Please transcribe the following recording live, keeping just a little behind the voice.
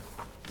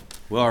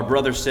Well, our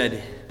brother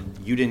said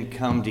you didn't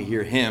come to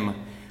hear him.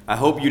 I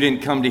hope you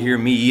didn't come to hear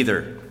me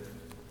either,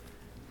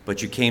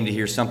 but you came to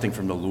hear something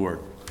from the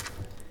Lord.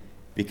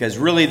 Because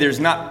really,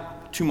 there's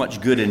not too much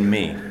good in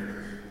me,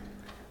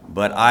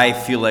 but I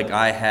feel like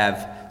I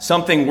have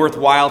something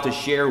worthwhile to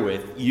share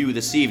with you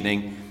this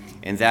evening,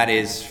 and that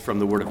is from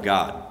the Word of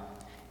God.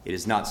 It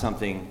is not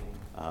something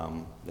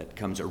that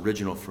comes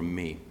original from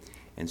me.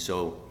 And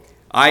so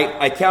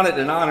I count it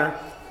an honor.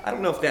 I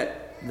don't know if that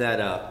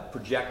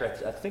projector,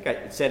 I think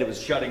I said it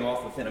was shutting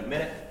off within a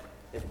minute.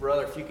 If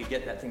you could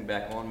get that thing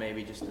back on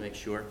maybe, just to make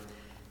sure.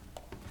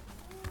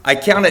 I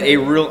count it a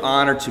real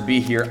honor to be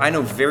here. I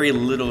know very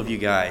little of you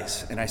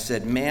guys, and I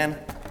said, man,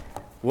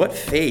 what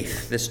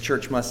faith this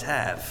church must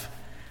have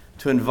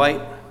to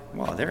invite,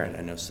 well, there,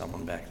 I know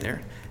someone back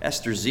there,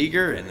 Esther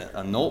Ziegler and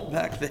Anolt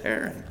back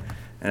there,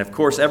 and of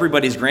course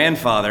everybody's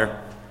grandfather,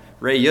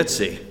 Ray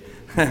Yutzi.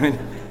 I mean,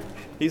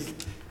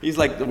 he's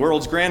like the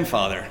world's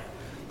grandfather,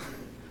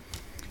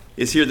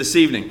 is here this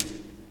evening.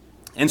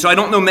 And so I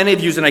don't know many of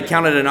you, and I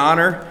count it an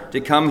honor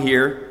to come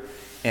here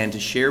and to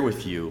share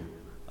with you.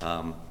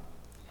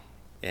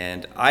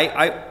 And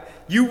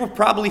you will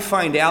probably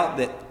find out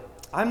that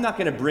I'm not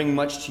going to bring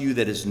much to you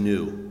that is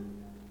new.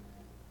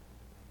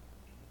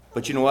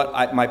 But you know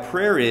what? My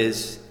prayer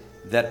is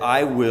that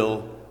I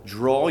will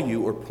draw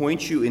you or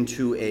point you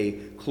into a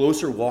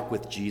closer walk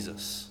with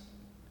Jesus.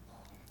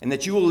 And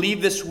that you will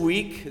leave this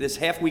week, this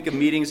half week of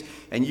meetings,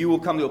 and you will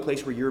come to a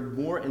place where you're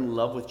more in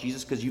love with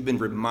Jesus because you've been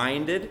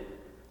reminded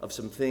of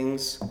some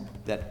things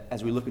that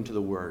as we look into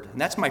the Word. And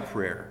that's my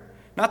prayer.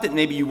 Not that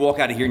maybe you walk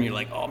out of here and you're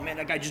like, oh man,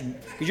 that guy just...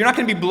 Because you're not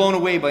going to be blown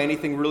away by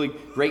anything really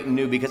great and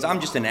new, because I'm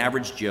just an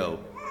average Joe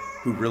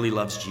who really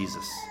loves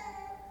Jesus.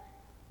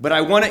 But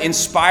I want to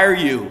inspire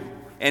you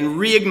and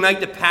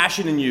reignite the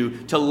passion in you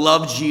to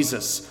love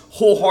Jesus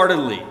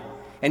wholeheartedly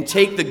and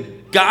take the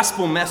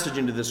gospel message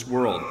into this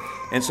world.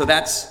 And so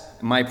that's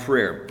my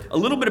prayer. A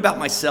little bit about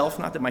myself,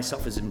 not that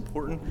myself is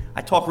important.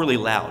 I talk really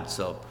loud,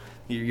 so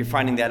you're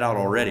finding that out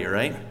already,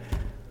 right?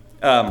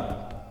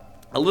 A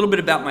little bit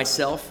about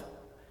myself.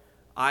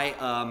 I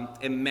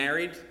am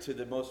married to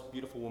the most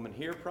beautiful woman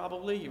here,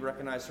 probably. You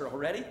recognize her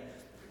already?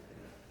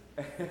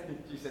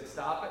 She said,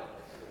 stop it.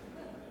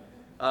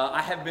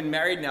 I have been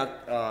married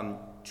now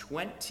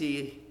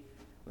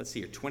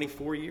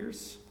 24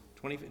 years.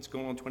 It's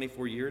going on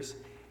 24 years.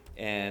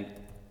 And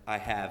I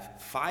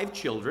have 5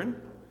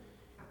 children,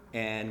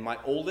 and my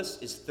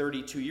oldest is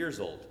 32 years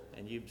old.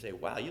 And you say,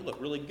 wow, you look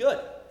really good.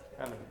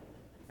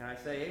 Can I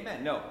say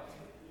amen? No.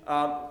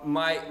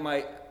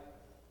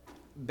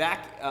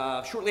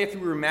 Shortly after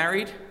we were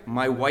married,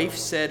 my wife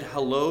said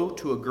hello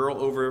to a girl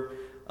over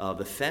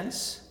the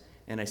fence.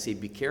 And I say,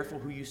 be careful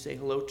who you say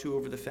hello to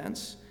over the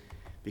fence,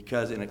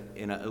 because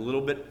in a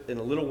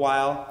little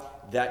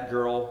while, that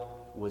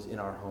girl was in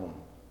our home.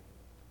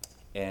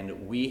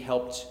 And we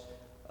helped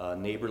a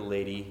neighbor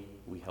lady,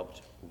 we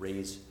helped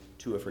raise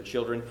 2 of her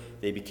children.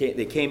 They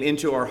came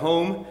into our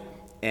home,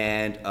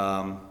 and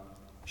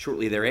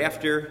shortly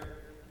thereafter,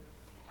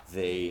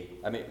 we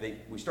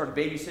started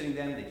babysitting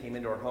them. They came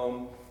into our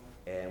home,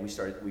 and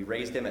we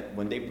raised them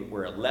when they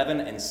were 11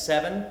 and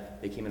 7.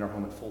 They came in our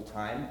home at full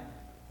time,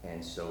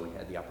 and so we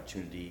had the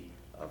opportunity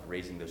of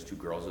raising those 2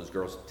 girls. Those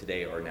girls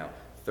today are now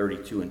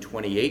 32 and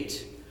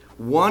 28.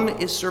 One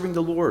is serving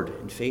the Lord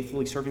and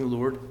faithfully serving the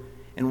Lord,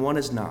 and one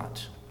is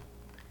not.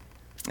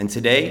 And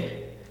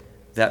today,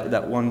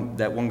 that one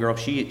girl,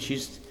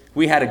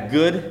 we had a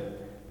good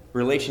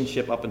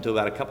relationship up until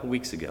about a couple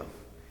weeks ago.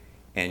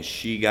 And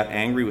she got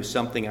angry with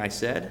something I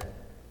said,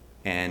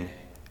 and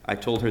I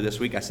told her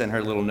this week, I sent her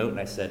a little note, and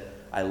I said,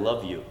 I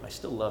love you. I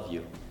still love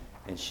you.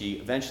 And she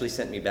eventually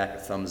sent me back a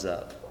thumbs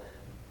up.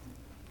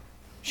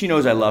 She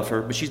knows I love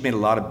her, but she's made a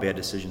lot of bad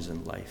decisions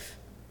in life.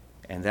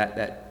 And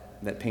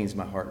that pains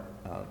my heart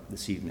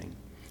this evening.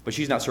 But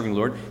she's not serving the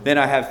Lord. Then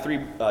I have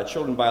 3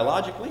 children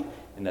biologically,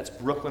 and that's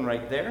Brooklyn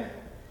right there,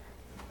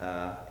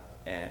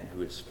 and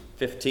who is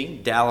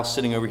 15. Dallas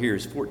sitting over here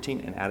is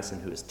 14, and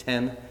Addison, who is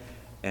 10.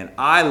 And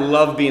I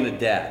love being a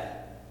dad.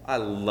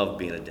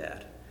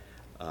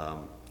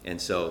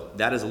 And so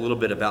that is a little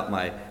bit about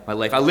my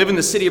life. I live in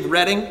the city of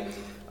Reading,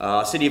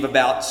 a city of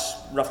about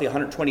roughly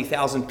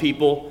 120,000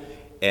 people,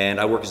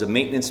 and I work as a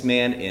maintenance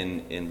man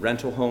in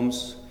rental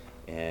homes.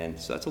 And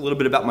so that's a little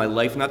bit about my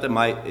life. Not that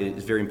it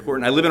is very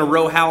important. I live in a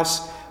row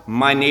house.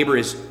 My neighbor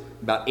is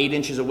about 8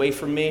 inches away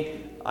from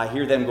me. I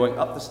hear them going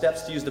up the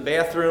steps to use the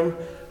bathroom.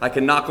 I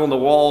can knock on the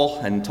wall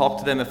and talk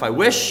to them if I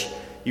wish.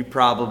 You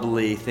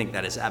probably think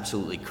that is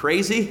absolutely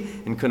crazy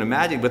and couldn't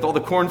imagine. With all the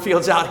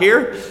cornfields out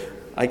here,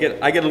 I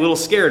get a little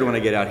scared when I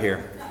get out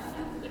here.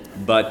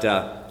 But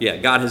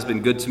God has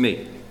been good to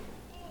me.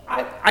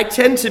 I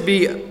tend to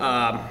be,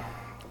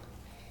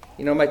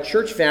 my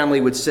church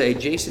family would say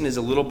Jason is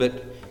a little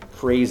bit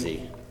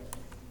crazy.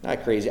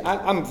 Not crazy.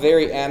 I'm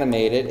very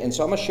animated, and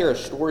so I'm going to share a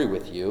story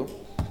with you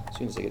as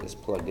soon as I get this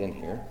plugged in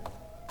here.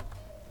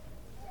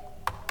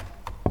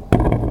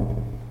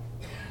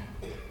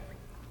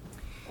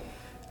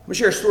 I'm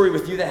going to share a story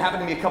with you that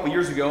happened to me a couple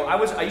years ago.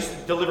 I used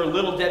to deliver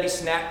Little Debbie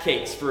snack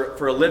cakes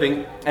for a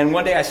living, and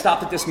one day I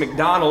stopped at this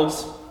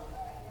McDonald's,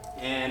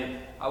 and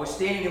I was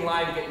standing in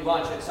line to get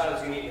lunch. I decided I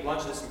was going to get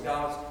lunch at this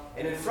McDonald's,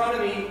 and in front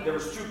of me there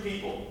was two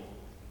people,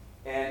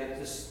 and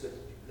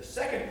the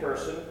second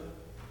person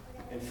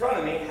in front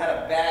of me had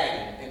a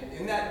bag, and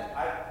in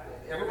that,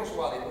 every once in a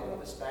while they open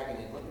up this bag and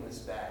they look in this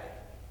bag,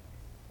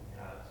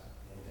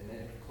 and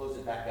then close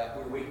it back up.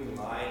 We were waiting in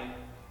line.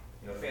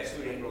 Fast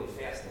food ain't really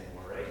fast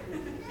anymore, right?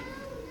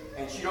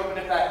 And she'd open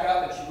it back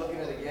up, and she'd look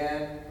at it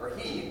again,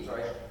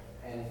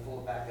 and pull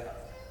it back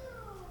up.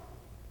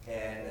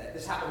 And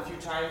this happened a few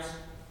times,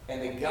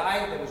 and the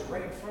guy that was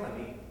right in front of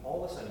me,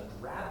 all of a sudden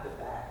grabbed the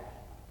bag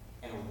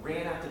and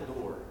ran out the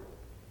door.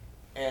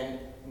 And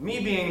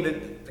me being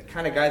the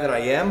kind of guy that I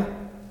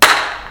am,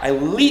 I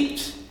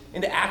leaped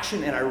into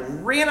action, and I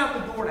ran out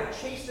the door, and I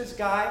chased this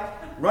guy,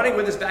 running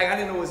with his bag. I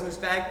didn't know what was in his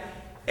bag.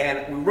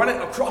 And we run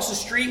it across the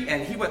street,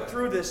 and he went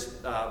through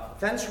this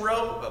fence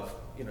row of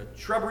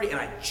shrubbery, and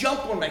I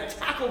jumped on him, I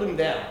tackled him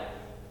down.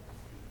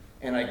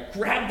 And I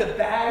grabbed the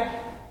bag,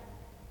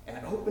 and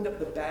I opened up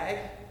the bag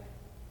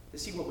to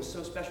see what was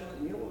so special.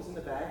 You know what was in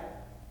the bag?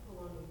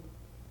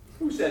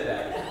 Who said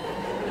that?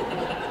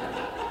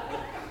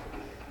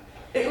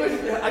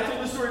 I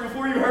told this story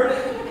before you heard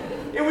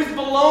it. It was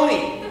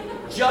baloney,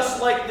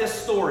 just like this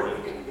story.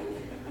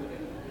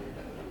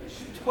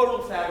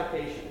 Total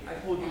fabrication. I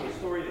told you a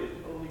story that was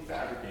totally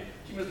fabricated.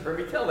 You must have heard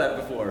me tell that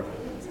before.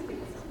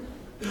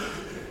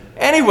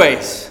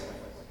 Anyways,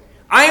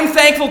 I am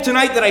thankful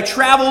tonight that I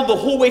traveled the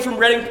whole way from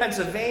Reading,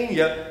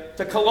 Pennsylvania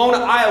to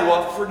Kelowna,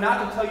 Iowa, for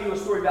not to tell you a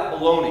story about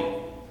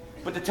baloney,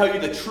 but to tell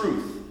you the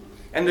truth.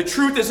 And the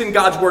truth is in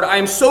God's Word. I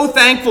am so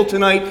thankful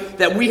tonight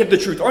that we have the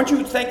truth. Aren't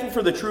you thankful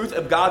for the truth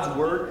of God's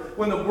Word?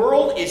 When the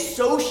world is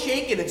so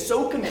shaken and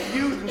so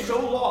confused and so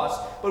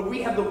lost, but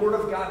we have the Word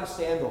of God to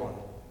stand on.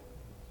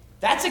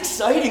 That's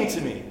exciting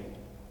to me.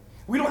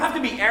 We don't have to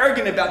be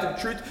arrogant about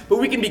the truth, but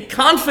we can be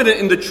confident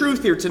in the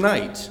truth here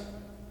tonight.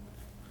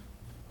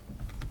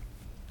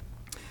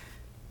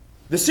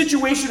 The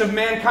situation of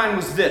mankind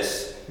was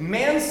this.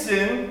 Man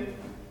sinned,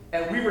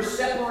 and we were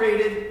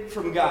separated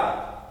from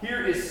God.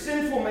 Here is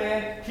sinful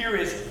man, here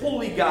is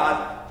holy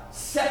God,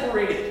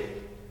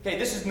 separated. Okay,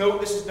 this is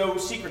no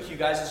secret to you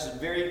guys. This is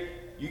very,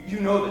 you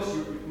know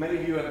this. Many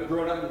of you have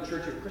grown up in the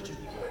church, you're Christian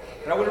people.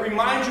 But I want to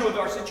remind you of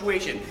our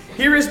situation.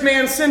 Here is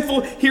man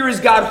sinful, here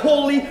is God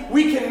holy.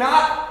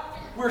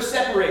 We're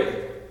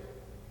separated.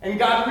 And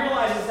God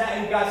realizes that,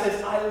 and God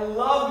says, I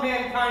love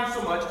mankind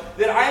so much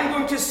that I am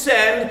going to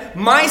send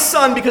my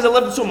son, because I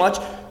love him so much,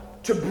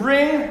 to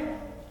bring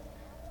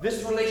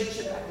this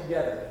relationship back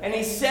together. And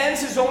he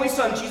sends his only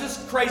son,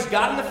 Jesus Christ,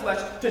 God in the flesh,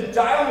 to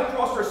die on the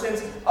cross for our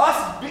sins,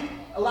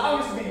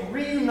 allowing us to be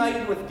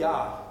reunited with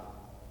God.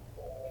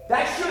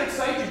 That should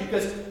excite you,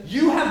 because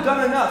you have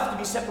done enough to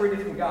be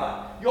separated from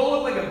God. You all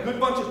look like a good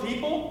bunch of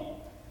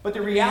people, but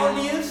the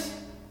reality is,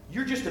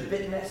 you're just a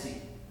bit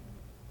messy.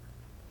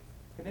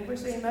 Can anybody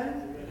say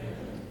amen?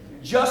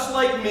 Just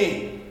like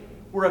me,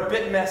 we're a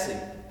bit messy.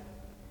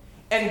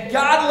 And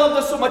God loved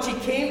us so much, He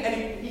came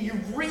and He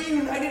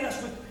reunited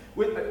us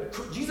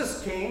with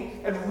Jesus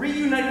came and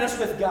reunited us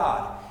with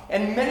God.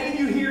 And many of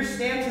you here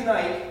stand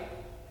tonight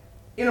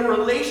in a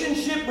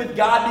relationship with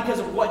God because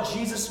of what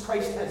Jesus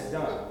Christ has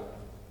done.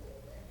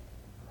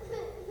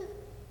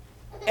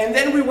 And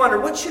then we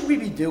wonder, what should we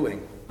be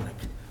doing?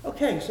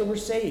 Okay, so we're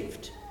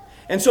saved.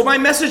 And so my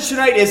message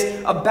tonight is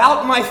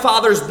about my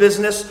Father's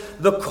business,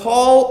 the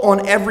call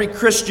on every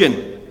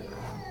Christian.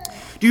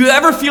 Do you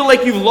ever feel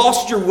like you've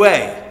lost your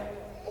way?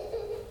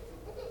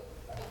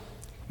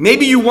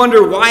 Maybe you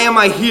wonder, why am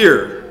I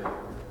here?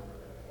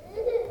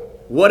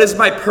 What is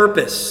my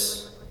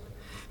purpose?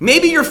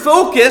 Maybe you're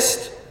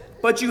focused,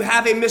 but you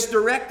have a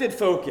misdirected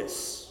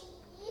focus.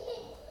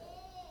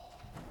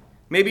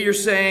 Maybe you're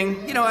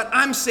saying, you know what,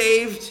 I'm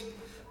saved.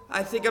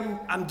 I think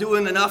I'm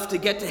doing enough to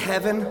get to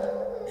heaven.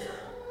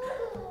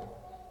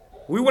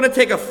 We want to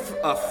take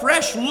a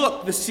fresh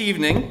look this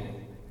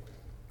evening.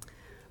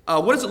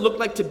 What does it look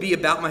like to be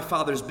about my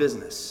Father's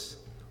business?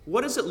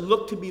 What does it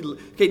look to be?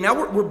 Okay,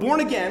 now we're born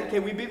again. Okay,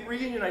 we've been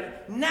reunited.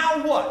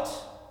 Now what?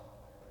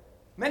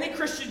 Many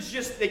Christians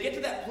they get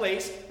to that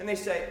place and they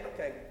say,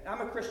 okay,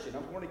 I'm a Christian.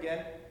 I'm born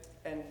again.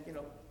 And,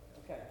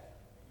 okay.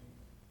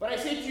 But I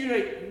say to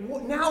you,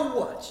 now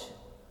what?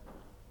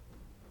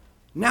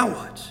 Now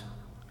what?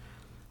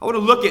 I want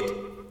to look at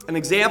an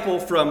example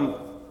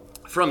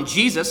from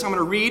Jesus. I'm going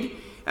to read,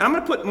 and I'm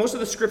going to put most of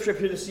the scripture up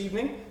here this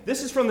evening.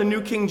 This is from the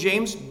New King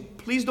James.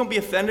 Please don't be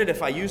offended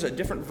if I use a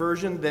different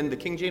version than the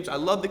King James. I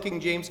love the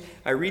King James.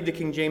 I read the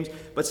King James.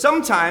 But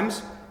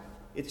sometimes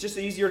it's just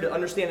easier to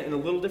understand it in a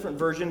little different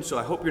version, so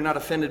I hope you're not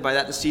offended by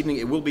that this evening.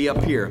 It will be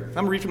up here. I'm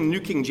going to read from the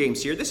New King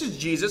James here. This is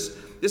Jesus.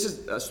 This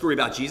is a story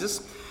about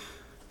Jesus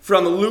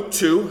from Luke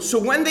 2. So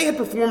when they had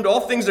performed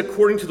all things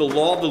according to the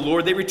law of the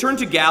Lord, they returned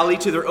to Galilee,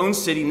 to their own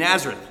city,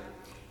 Nazareth.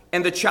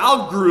 And the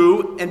child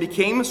grew and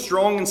became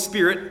strong in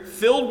spirit,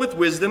 filled with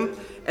wisdom,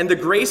 and the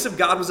grace of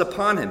God was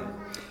upon him.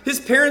 His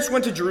parents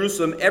went to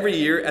Jerusalem every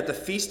year at the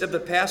feast of the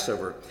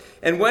Passover.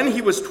 And when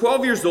he was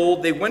 12 years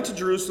old, they went to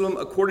Jerusalem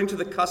according to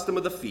the custom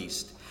of the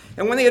feast.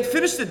 And when they had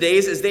finished the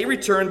days, as they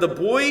returned, the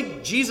boy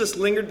Jesus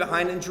lingered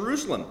behind in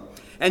Jerusalem.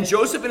 And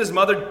Joseph and his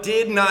mother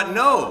did not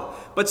know,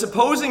 but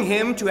supposing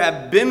him to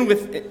have been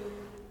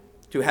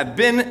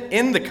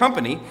in the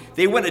company,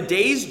 they went a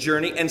day's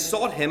journey and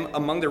sought him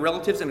among their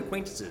relatives and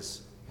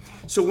acquaintances.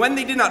 So when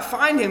they did not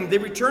find him, they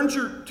returned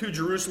to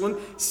Jerusalem,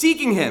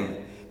 seeking him.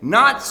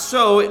 Not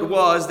so it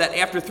was that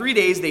after 3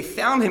 days they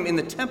found him in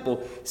the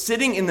temple,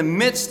 sitting in the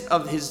midst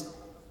of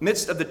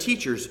the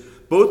teachers,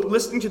 both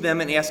listening to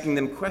them and asking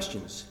them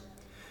questions.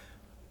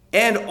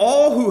 And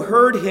all who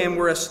heard him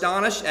were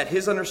astonished at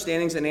his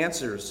understandings and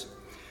answers.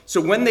 So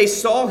when they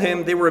saw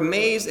him, they were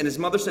amazed, and his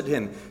mother said to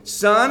him,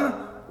 "Son,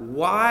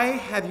 why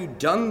have you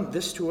done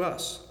this to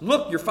us?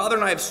 Look, your father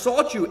and I have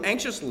sought you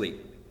anxiously."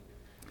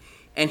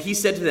 And he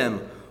said to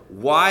them,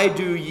 "Why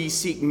do ye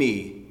seek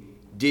me?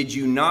 Did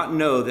you not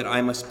know that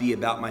I must be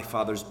about my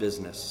Father's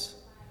business?"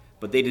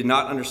 But they did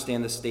not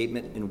understand the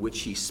statement in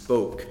which he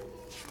spoke.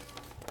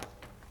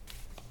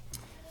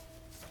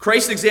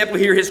 Christ's example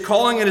here, his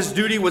calling and his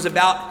duty was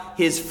about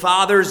his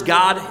Father's,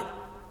 God,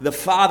 the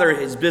Father,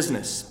 his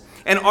business.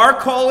 And our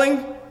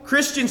calling,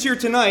 Christians here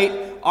tonight,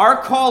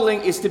 our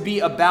calling is to be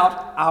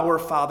about our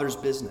Father's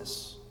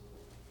business.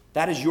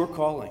 That is your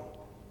calling.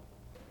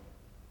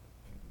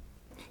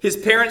 His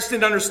parents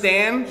didn't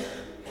understand,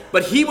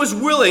 but he was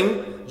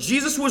willing,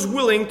 Jesus was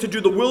willing to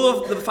do the will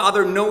of the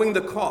Father, knowing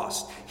the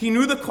cost. He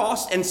knew the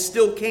cost and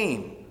still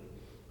came.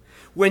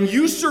 When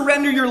you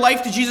surrender your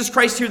life to Jesus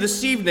Christ here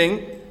this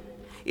evening,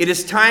 it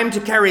is time to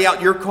carry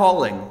out your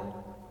calling.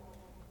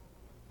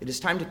 It is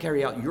time to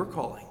carry out your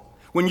calling.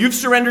 When you've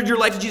surrendered your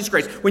life to Jesus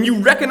Christ, when you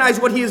recognize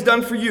what he has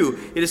done for you,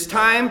 it is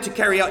time to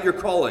carry out your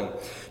calling.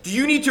 Do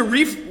you need to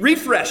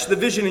refresh the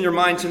vision in your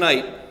mind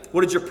tonight?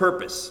 What is your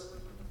purpose?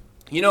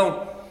 You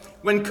know,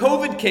 when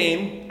COVID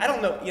came, I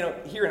don't know,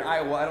 here in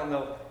Iowa, I don't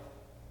know,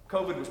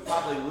 COVID was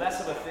probably less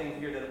of a thing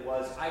here than it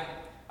was.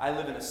 I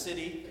live in a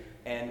city,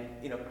 and,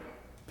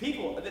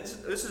 people,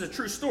 this is a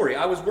true story.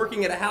 I was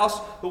working at a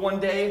house the one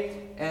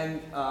day, and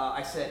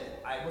I said,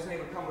 I wasn't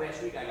able to come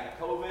last week. I got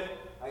COVID.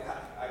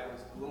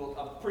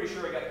 I'm pretty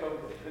sure I got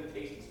COVID because I couldn't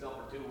taste and smell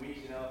for 2 weeks,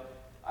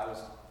 I was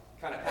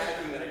kind of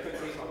panicking that I couldn't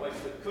taste my wife's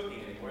good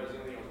cooking anymore. That's the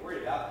only thing I was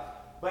worried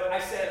about. But I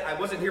said I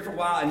wasn't here for a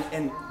while,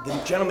 and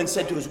the gentleman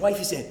said to his wife,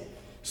 he said,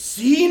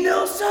 "See,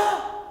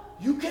 Nilsa,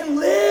 you can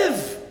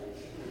live.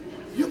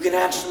 You can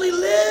actually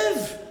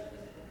live."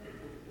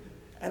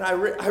 And I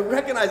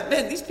recognized,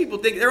 man, these people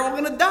think they're all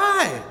going to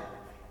die.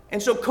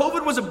 And so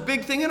COVID was a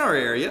big thing in our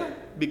area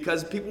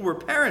because people were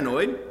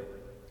paranoid.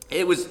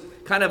 It was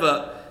kind of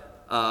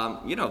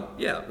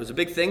it was a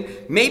big thing.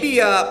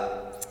 Maybe,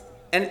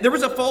 and there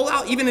was a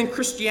fallout even in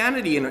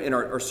Christianity in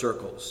our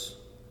circles.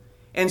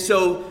 And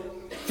so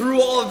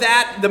through all of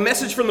that, the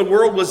message from the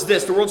world was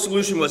this. The world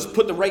solution was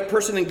put the right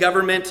person in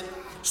government,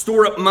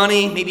 store up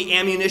money, maybe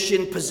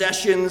ammunition,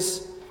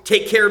 possessions,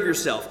 take care of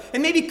yourself.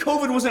 And maybe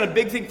COVID wasn't a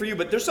big thing for you,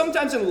 but there's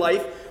sometimes in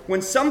life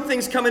when some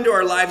things come into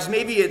our lives,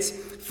 maybe it's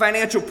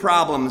financial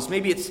problems,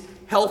 maybe it's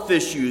health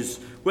issues,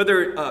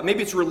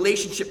 maybe it's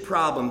relationship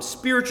problems,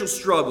 spiritual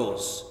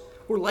struggles,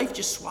 where life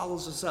just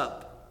swallows us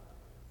up.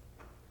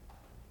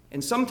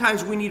 And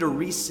sometimes we need a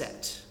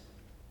reset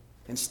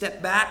and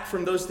step back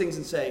from those things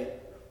and say,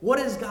 what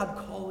is God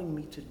calling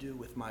me to do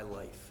with my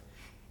life?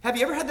 Have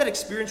you ever had that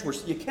experience where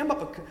you came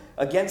up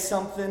against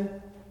something,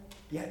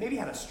 you maybe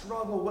had a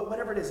struggle,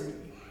 whatever it is,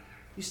 and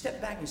you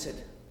stepped back and you said,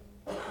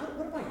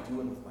 what am I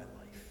doing with my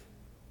life?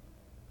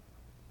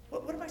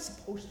 What am I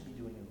supposed to be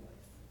doing in life?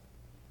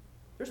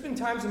 There's been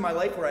times in my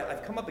life where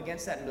I've come up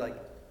against that and be like,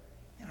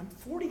 man, I'm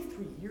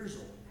 43 years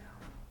old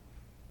now.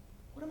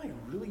 What am I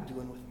really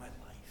doing with my life?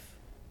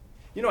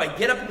 I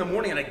get up in the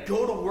morning and I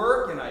go to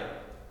work and I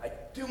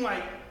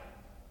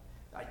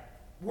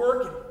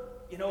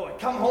work and, I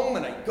come home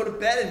and I go to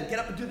bed and get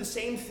up and do the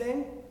same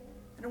thing.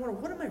 And I wonder,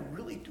 what am I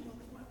really doing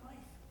with my life?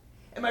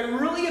 Am I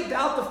really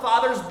about the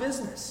Father's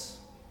business?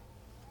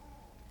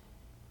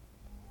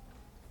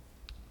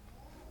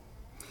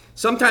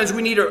 Sometimes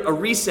we need a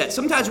reset.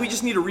 Sometimes we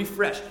just need a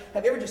refresh.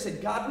 Have you ever just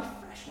said, God,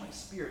 refresh my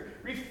spirit.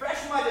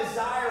 Refresh my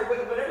desire.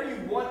 Whatever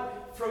you want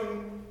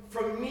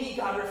from me,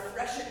 God,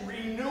 refresh it,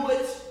 renew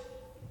it.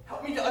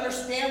 Help me to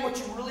understand what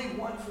you really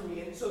want from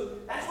me. And so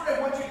that's what I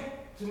want you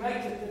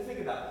tonight to think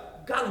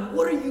about. God,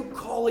 what are you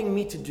calling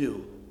me to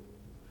do?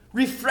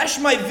 Refresh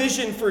my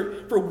vision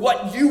for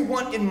what you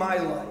want in my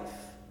life.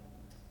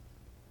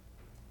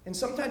 And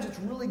sometimes it's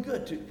really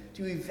good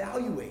to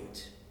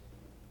evaluate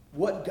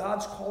what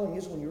God's calling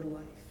is on your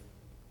life.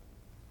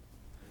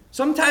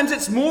 Sometimes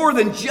it's more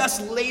than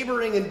just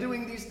laboring and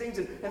doing these things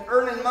and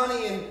earning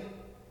money and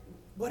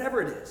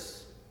whatever it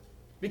is.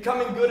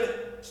 Becoming good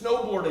at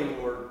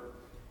snowboarding or,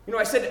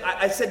 I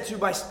said to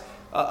my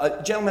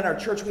a gentleman in our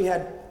church, we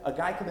had a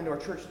guy come into our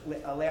church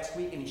last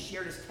week and he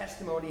shared his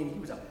testimony and he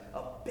was a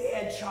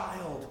bad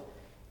child.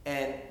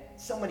 And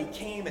somebody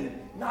came and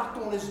knocked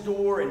on his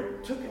door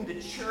and took him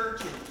to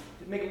church. And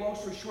to make a long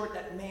story short,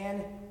 that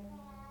man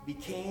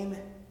became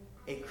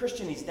a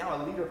Christian. He's now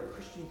a leader of a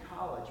Christian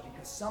college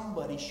because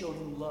somebody showed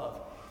him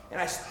love. And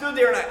I stood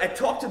there and I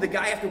talked to the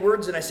guy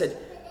afterwards and I said,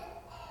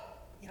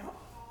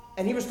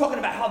 and he was talking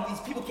about how these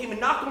people came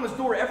and knocked on his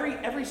door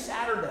every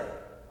Saturday.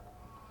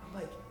 I'm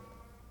like,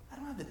 I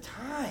don't have the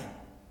time.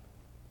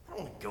 I don't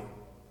want to go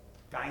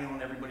banging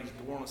on everybody's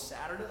door on a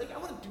Saturday. Like, I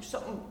want to do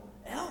something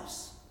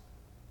else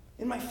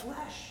in my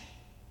flesh.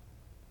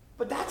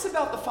 But that's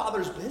about the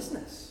Father's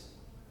business.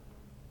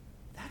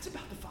 That's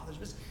about the Father's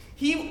business.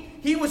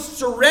 He was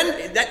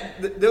surrendered.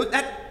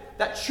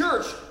 That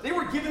church, they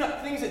were giving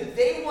up things that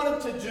they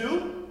wanted to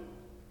do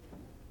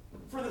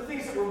for the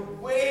things that were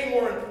way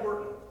more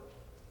important.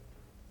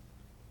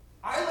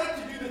 I like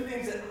to do the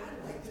things that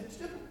I like to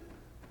do.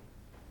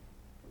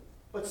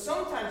 But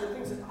sometimes the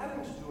things that I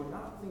want to do are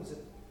not the things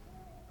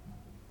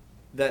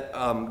that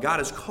God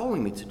is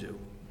calling me to do.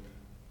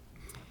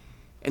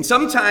 And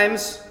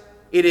sometimes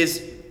it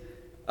is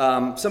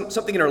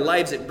something in our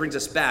lives that brings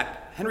us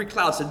back. Henry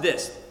Cloud said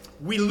this: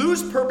 we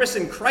lose purpose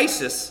in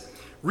crisis.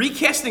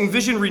 Recasting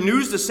vision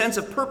renews the sense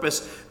of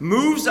purpose,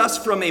 moves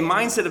us from a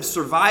mindset of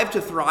survive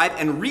to thrive,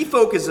 and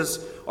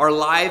refocuses our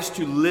lives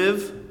to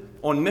live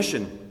on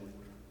mission.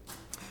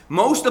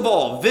 Most of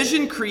all,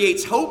 vision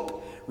creates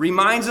hope,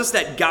 reminds us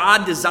that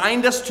God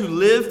designed us to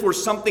live for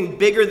something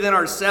bigger than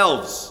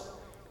ourselves.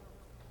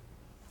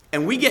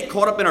 And we get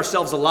caught up in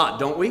ourselves a lot,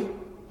 don't we?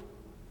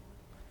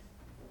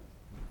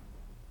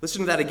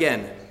 Listen to that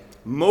again.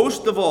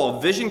 Most of all,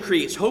 vision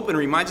creates hope and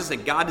reminds us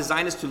that God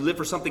designed us to live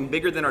for something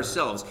bigger than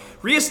ourselves.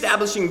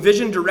 Reestablishing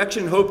vision,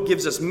 direction, and hope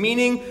gives us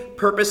meaning,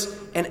 purpose,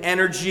 and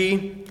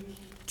energy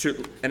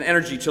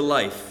to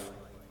life.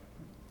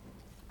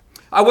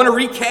 I want to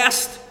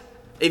recast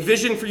a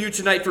vision for you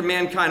tonight for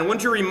mankind. I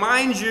want to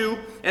remind you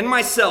and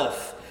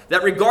myself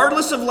that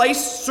regardless of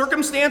life's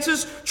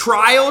circumstances,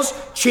 trials,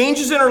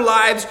 changes in our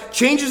lives,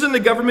 changes in the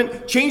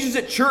government, changes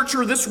at church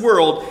or this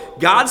world,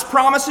 God's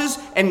promises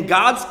and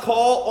God's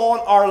call on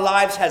our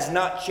lives has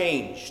not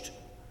changed.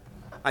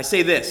 I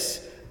say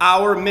this: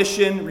 our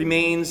mission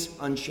remains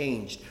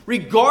unchanged.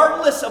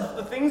 Regardless of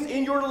the things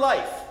in your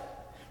life,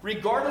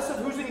 regardless of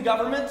who's in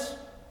government,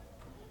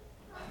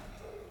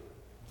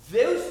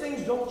 those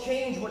things don't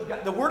change.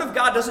 The Word of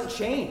God doesn't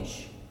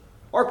change.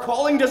 Our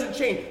calling doesn't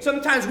change.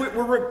 Sometimes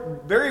we're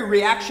very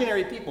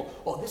reactionary people.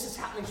 Oh, this is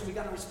happening, so we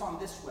got to respond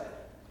this way.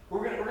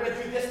 We're going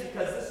to do this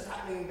because this is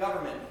happening in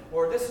government,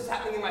 or this is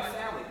happening in my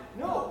family.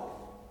 No,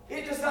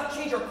 it does not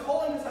change. Our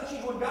calling does not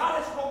change. What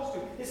God has called us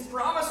to, His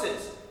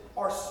promises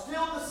are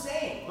still the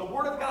same. The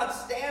Word of God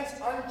stands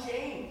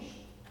unchanged.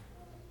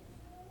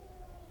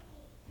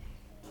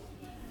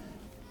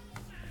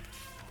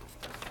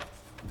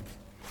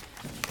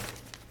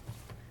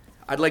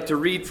 I'd like to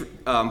read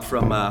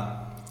from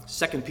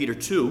 2 Peter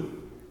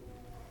 2.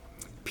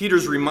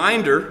 Peter's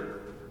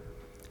reminder.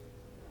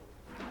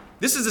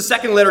 This is the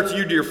second letter to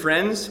you, dear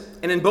friends,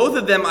 and in both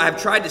of them I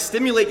have tried to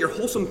stimulate your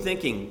wholesome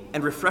thinking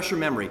and refresh your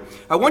memory.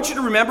 I want you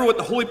to remember what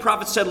the holy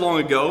prophet said long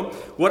ago,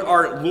 what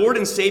our Lord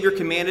and Savior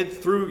commanded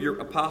through your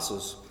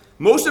apostles.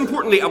 Most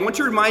importantly, I want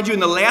to remind you in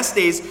the last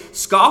days,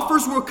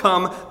 scoffers will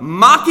come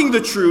mocking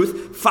the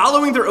truth,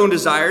 following their own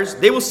desires.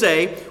 They will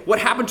say, what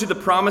happened to the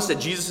promise that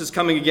Jesus is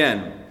coming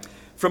again?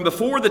 From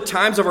before the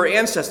times of our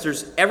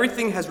ancestors,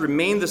 everything has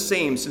remained the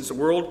same since the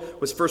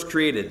world was first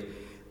created.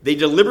 They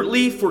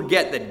deliberately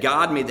forget that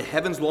God made the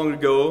heavens long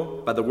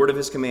ago by the word of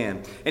his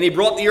command. And he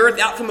brought the earth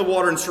out from the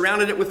water and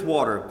surrounded it with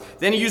water.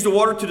 Then he used the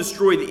water to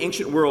destroy the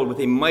ancient world with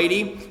a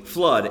mighty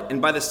flood.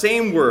 And by the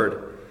same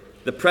word,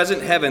 the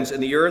present heavens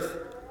and the earth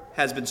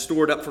has been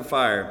stored up for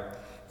fire.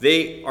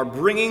 They are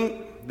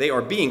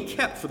being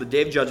kept for the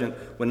day of judgment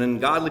when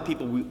ungodly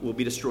people will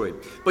be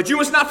destroyed. But you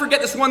must not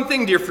forget this one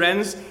thing, dear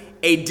friends.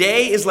 A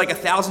day is like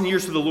 1,000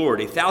 years to the Lord.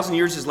 1,000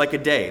 years is like a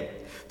day.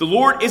 The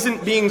Lord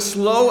isn't being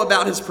slow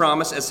about his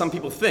promise, as some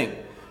people think.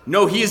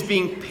 No, he is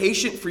being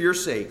patient for your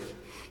sake.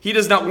 He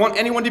does not want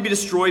anyone to be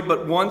destroyed,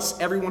 but wants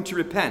everyone to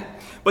repent.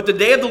 But the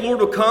day of the Lord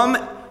will come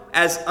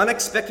as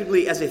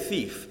unexpectedly as a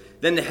thief.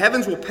 Then the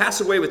heavens will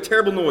pass away with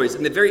terrible noise,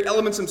 and the very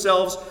elements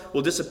themselves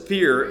will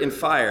disappear in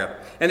fire.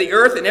 And the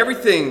earth and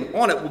everything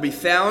on it will be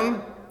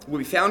found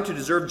to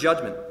deserve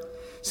judgment.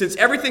 Since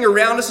everything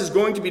around us is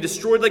going to be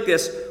destroyed like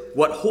this,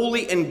 what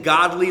holy and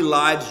godly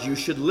lives you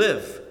should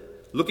live,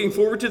 looking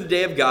forward to the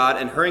day of God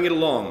and hurrying it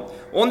along.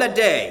 On that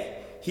day,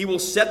 he will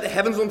set the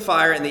heavens on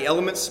fire and the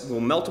elements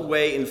will melt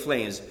away in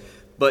flames.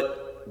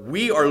 But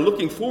we are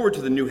looking forward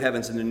to the new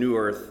heavens and the new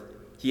earth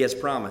he has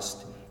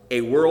promised,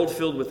 a world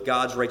filled with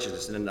God's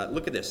righteousness. And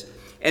look at this.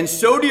 And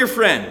so, dear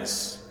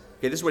friends,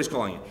 okay, this is what he's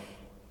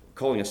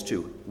calling us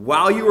to.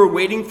 While you are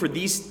waiting for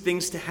these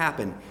things to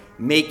happen,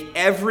 make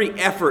every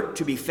effort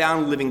to be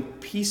found living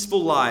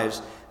peaceful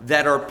lives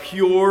that are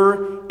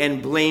pure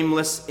and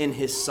blameless in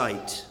his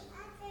sight.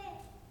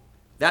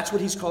 That's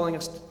what he's calling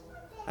us.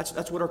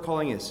 That's what our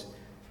calling is.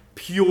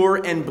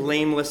 Pure and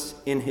blameless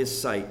in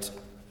his sight.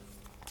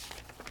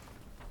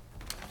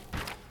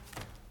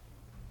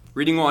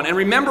 Reading on. And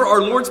remember,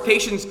 our Lord's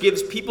patience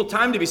gives people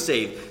time to be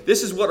saved.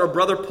 This is what our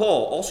brother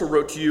Paul also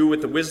wrote to you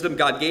with the wisdom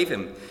God gave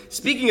him.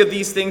 Speaking of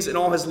these things in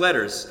all his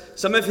letters,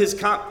 some of his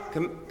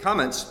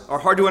comments are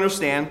hard to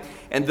understand,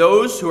 and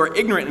those who are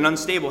ignorant and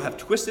unstable have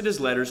twisted his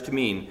letters to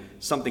mean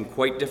something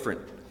quite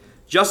different,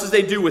 just as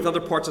they do with other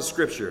parts of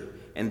Scripture,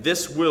 and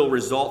this will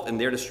result in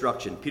their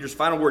destruction. Peter's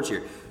final words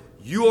here.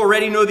 You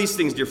already know these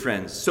things, dear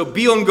friends, so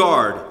be on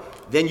guard.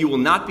 Then you will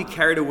not be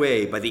carried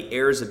away by the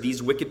errors of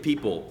these wicked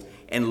people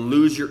and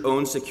lose your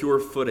own secure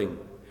footing.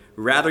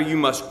 Rather, you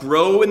must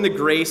grow in the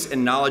grace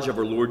and knowledge of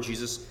our Lord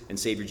Jesus and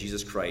Savior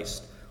Jesus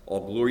Christ.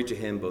 All glory to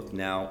him both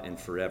now and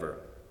forever.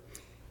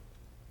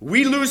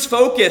 We lose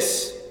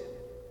focus.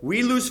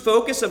 We lose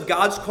focus of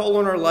God's call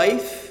on our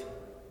life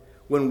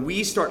when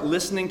we start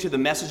listening to the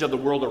message of the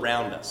world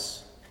around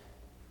us.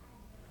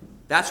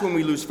 That's when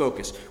we lose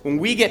focus. When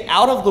we get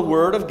out of the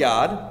Word of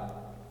God,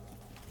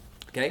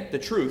 okay, the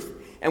truth,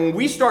 and when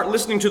we start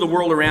listening to the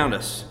world around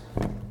us.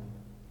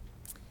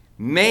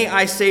 May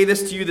I say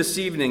this to you this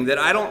evening, that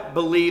I don't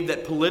believe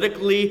that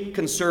politically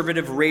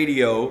conservative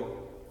radio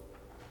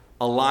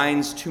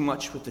aligns too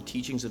much with the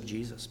teachings of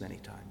Jesus many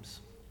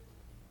times.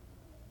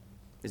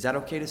 Is that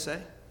okay to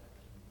say?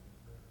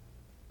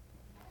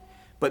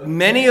 But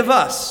many of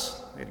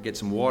us, I gotta get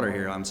some water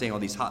here. I'm saying all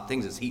these hot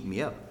things, it's heating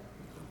me up.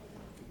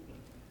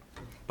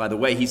 By the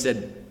way,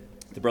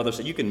 the brother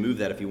said, you can move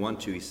that if you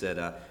want to. He said,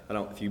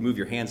 if you move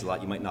your hands a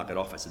lot, you might knock it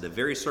off. I said, the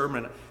very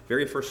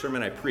first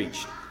sermon I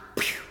preached,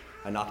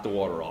 I knocked the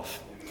water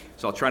off.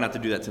 So I'll try not to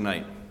do that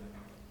tonight.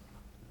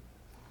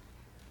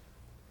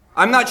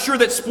 I'm not sure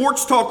that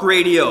sports talk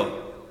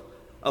radio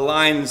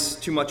aligns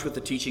too much with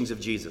the teachings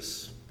of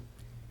Jesus.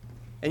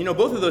 And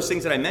both of those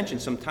things that I mentioned,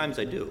 sometimes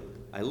I do.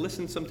 I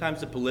listen sometimes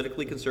to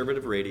politically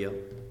conservative radio,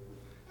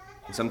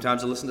 and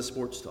sometimes I listen to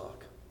sports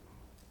talk.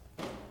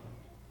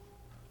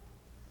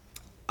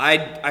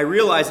 I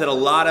realize that a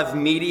lot of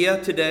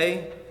media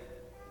today,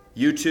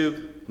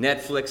 YouTube,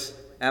 Netflix,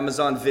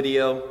 Amazon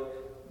Video,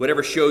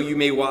 whatever show you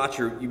may watch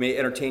or you may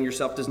entertain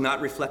yourself, does not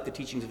reflect the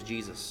teachings of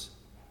Jesus.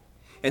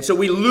 And so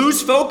we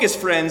lose focus,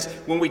 friends,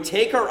 when we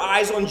take our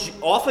eyes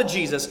off of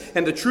Jesus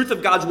and the truth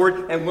of God's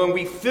Word, and when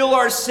we fill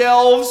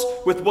ourselves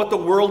with what the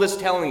world is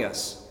telling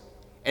us.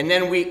 And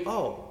then we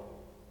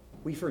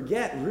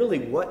forget really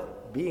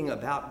what being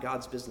about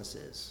God's business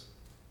is.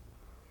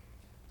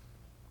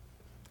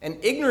 And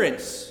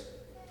ignorance,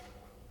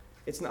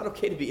 it's not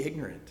okay to be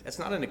ignorant. That's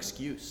not an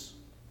excuse.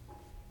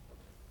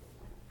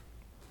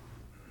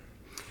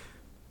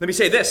 Let me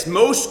say this.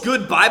 Most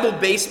good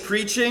Bible-based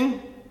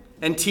preaching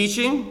and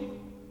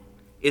teaching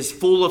is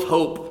full of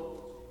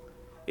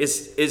hope,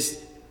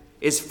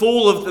 is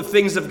full of the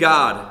things of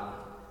God.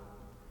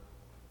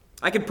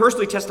 I can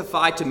personally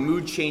testify to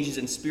mood changes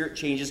and spirit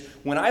changes.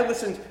 When I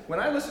listen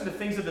to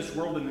things of this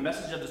world and the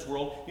message of this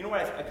world, you know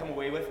what I come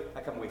away with? I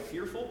come away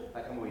fearful.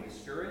 I come away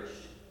discouraged.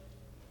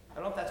 I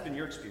don't know if that's been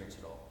your experience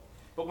at all.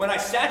 But when I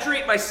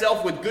saturate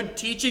myself with good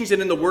teachings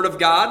and in the Word of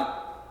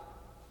God,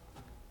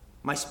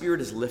 my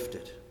spirit is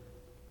lifted.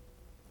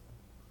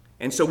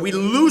 And so we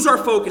lose our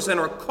focus and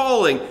our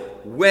calling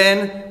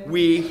when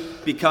we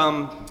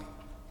become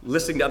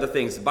listening to other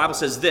things. The Bible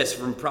says this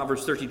from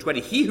Proverbs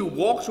 13:20, he who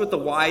walks with the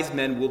wise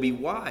men will be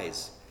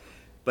wise,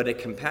 but a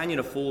companion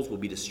of fools will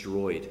be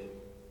destroyed.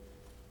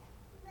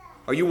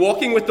 Are you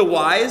walking with the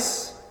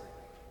wise?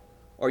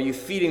 Or are you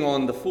feeding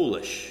on the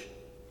foolish?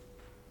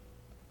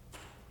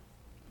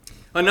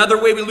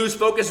 Another way we lose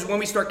focus is when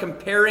we start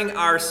comparing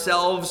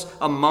ourselves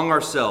among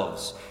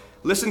ourselves.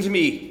 Listen to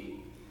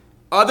me.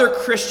 Other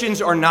Christians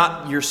are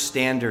not your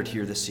standard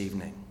here this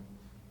evening.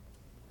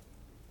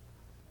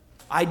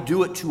 I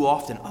do it too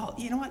often. Oh,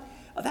 you know what?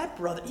 Oh, that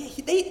brother,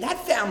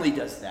 that family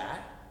does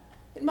that.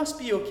 It must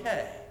be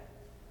okay.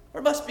 Or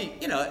it must be,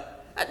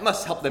 that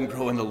must help them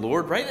grow in the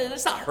Lord, right?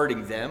 It's not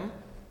hurting them.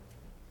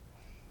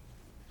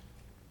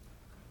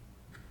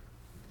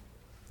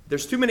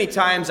 There's too many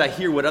times I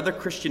hear what other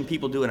Christian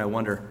people do and I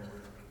wonder,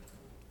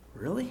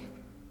 really?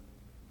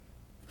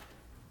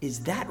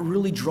 Is that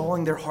really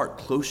drawing their heart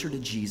closer to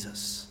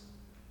Jesus?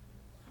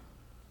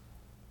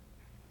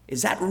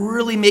 Is that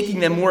really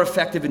making them more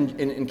effective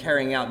in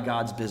carrying out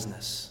God's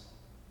business?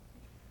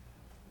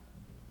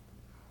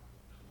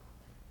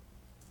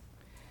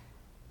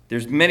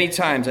 There's many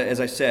times, as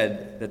I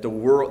said, that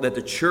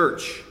the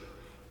church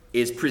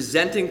is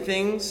presenting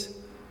things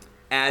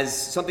as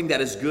something that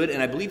is good,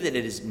 and I believe that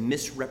it is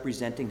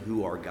misrepresenting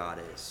who our God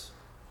is.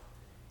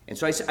 And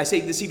so I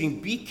say this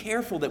evening, be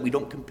careful that we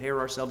don't compare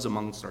ourselves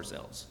amongst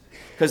ourselves.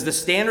 Because the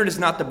standard is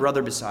not the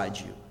brother beside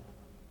you.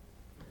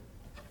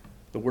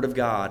 The Word of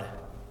God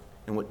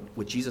and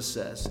what Jesus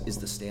says is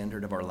the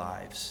standard of our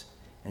lives.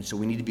 And so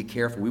we need to be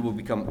careful. We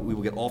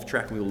will get off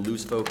track and we will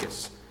lose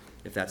focus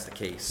if that's the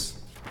case.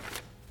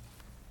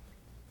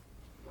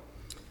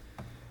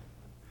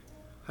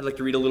 I'd like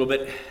to read a little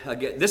bit.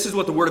 Again, this is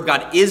what the Word of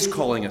God is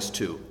calling us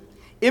to.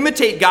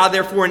 Imitate God,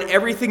 therefore, in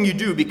everything you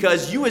do,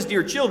 because you as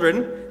dear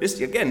children, this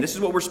is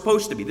what we're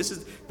supposed to be. This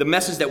is the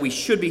message that we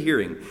should be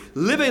hearing.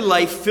 Live a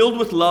life filled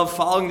with love,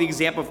 following the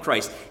example of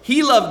Christ.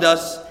 He loved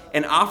us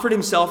and offered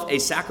himself a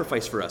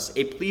sacrifice for us,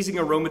 a pleasing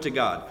aroma to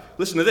God.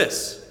 Listen to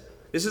this.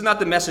 This is not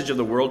the message of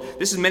the world.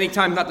 This is many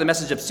times not the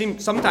message of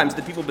sometimes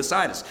the people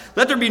beside us.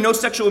 Let there be no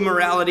sexual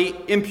immorality,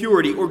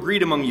 impurity, or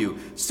greed among you.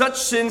 Such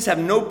sins have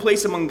no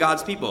place among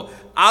God's people.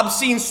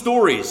 Obscene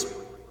stories.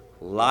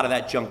 A lot of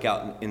that junk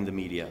out in the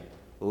media.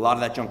 A lot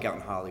of that junk out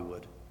in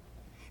Hollywood.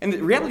 And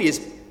the reality is,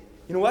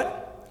 you know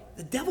what?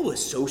 The devil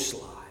is so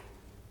sly.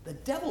 The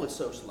devil is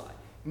so sly.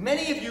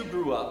 Many of you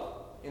grew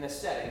up in a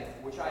setting,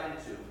 which I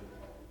did too,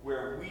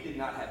 where we did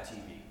not have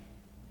TV.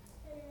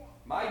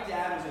 My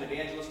dad was an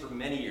evangelist for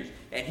many years,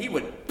 and he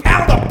would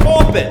pound the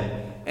pulpit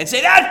and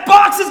say, that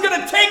box is going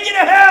to take you to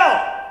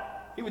hell!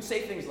 He would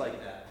say things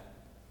like that.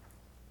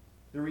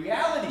 The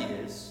reality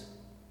is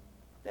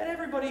that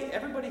everybody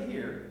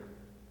here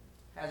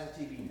has a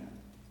TV now.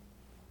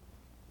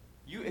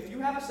 If you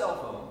have a cell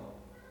phone,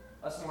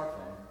 a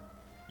smartphone,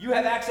 you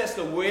have access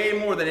to way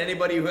more than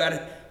anybody who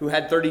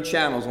had 30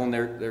 channels on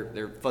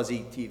their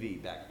fuzzy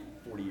TV back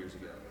 40 years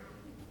ago.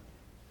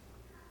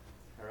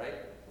 All right?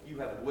 You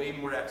have way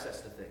more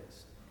access to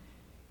things.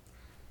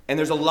 And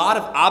there's a lot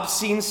of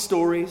obscene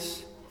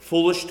stories,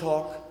 foolish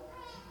talk,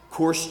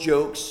 coarse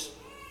jokes.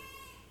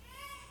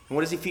 And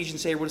what does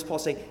Ephesians say? What does Paul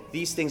say?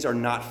 These things are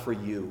not for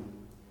you.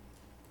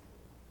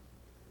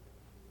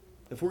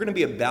 If we're going to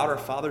be about our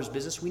Father's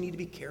business, we need to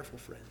be careful,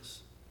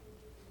 friends.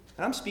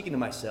 And I'm speaking to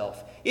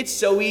myself. It's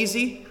so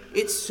easy.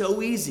 It's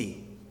so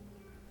easy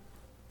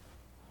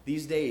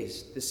these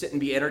days to sit and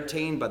be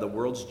entertained by the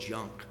world's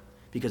junk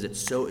because it's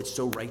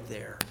so right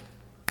there.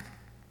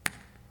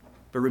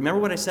 But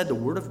remember what I said, the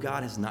Word of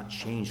God has not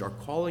changed. Our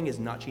calling has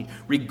not changed.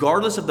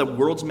 Regardless of the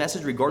world's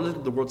message, regardless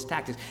of the world's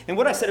tactics. And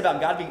what I said about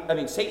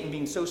Satan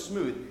being so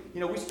smooth,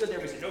 we stood there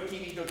and we said, no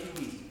TVs, no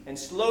TVs. And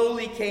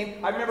slowly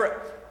came, I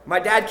remember my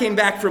dad came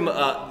back from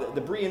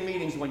the Berean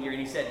meetings one year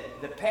and he said,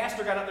 the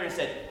pastor got up there and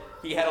said,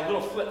 he had a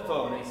little flip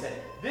phone and he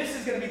said, this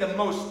is going to be the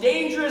most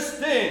dangerous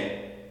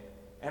thing.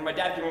 And my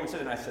dad came over and said,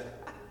 and I said,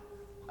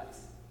 what?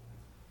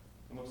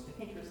 The most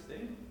dangerous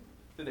thing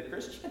to the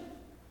Christian?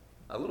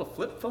 A little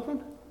flip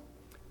phone?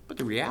 But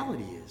the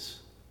reality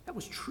is, that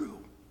was true.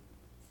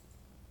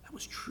 That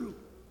was true.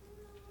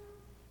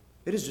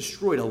 It has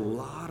destroyed a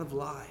lot of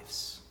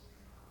lives.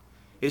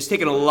 It has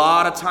taken a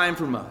lot of time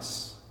from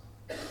us.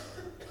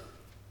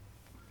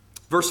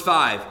 Verse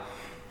 5,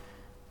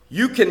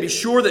 you can be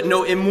sure that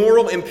no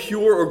immoral,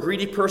 impure, or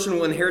greedy person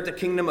will inherit the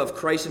kingdom of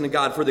Christ and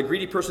God, for the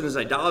greedy person is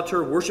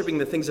idolater, worshiping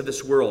the things of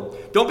this world.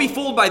 Don't be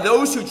fooled by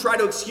those who try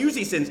to excuse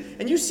these sins.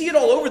 And you see it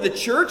all over the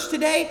church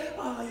today.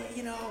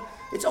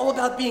 It's all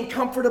about being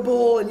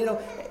comfortable and,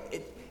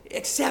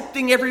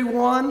 accepting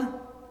everyone.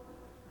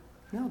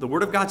 No, the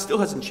Word of God still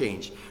hasn't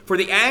changed. For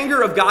the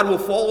anger of God will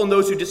fall on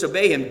those who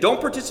disobey Him.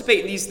 Don't participate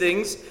in these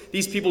things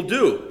these people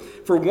do.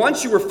 For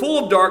once you were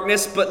full of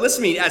darkness, but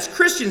listen to me, as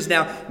Christians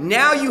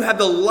now you have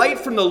the light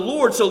from the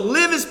Lord, so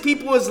live as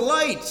people as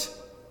light.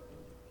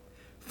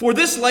 For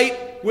this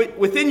light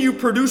within you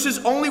produces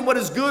only what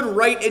is good,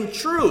 right, and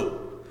true.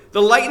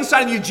 The light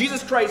inside of you,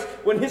 Jesus Christ,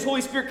 when His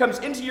Holy Spirit comes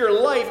into your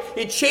life,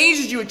 it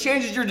changes you, it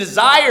changes your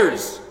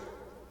desires.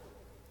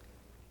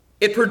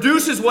 It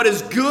produces what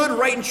is good,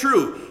 right, and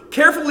true.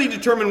 Carefully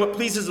determine what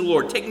pleases the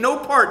Lord. Take no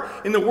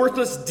part in the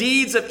worthless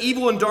deeds of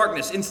evil and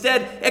darkness.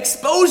 Instead,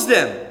 expose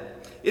them.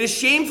 It is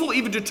shameful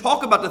even to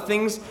talk about the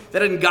things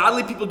that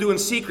ungodly people do in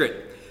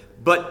secret.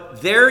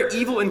 But their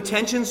evil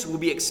intentions will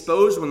be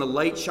exposed when the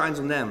light shines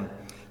on them.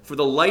 For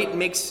the light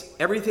makes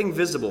everything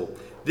visible.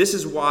 This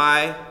is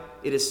why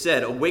it is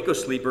said, awake, O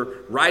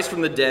sleeper, rise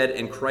from the dead,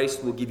 and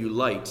Christ will give you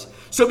light.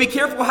 So be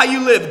careful how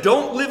you live.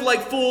 Don't live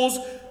like fools,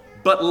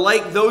 but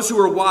like those who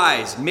are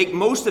wise. Make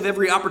most of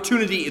every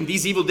opportunity in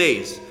these evil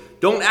days.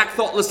 Don't act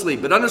thoughtlessly,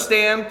 but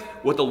understand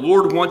what the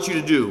Lord wants you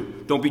to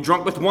do. Don't be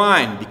drunk with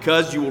wine,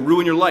 because you will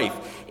ruin your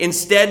life.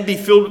 Instead, be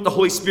filled with the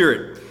Holy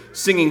Spirit,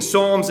 singing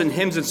psalms and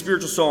hymns and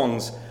spiritual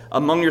songs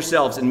among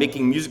yourselves, and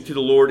making music to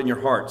the Lord in your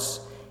hearts.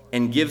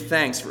 And give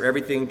thanks for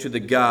everything to the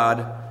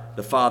God,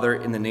 the Father,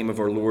 in the name of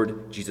our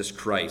Lord Jesus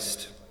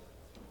Christ.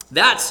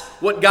 That's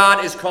what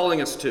God is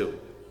calling us to.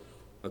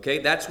 Okay,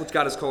 that's what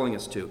God is calling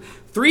us to.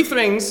 Three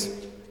things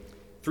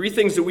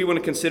that we want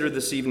to consider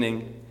this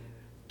evening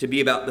to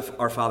be about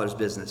our Father's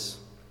business,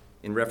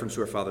 in reference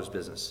to our Father's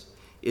business,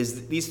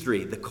 is these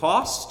three: the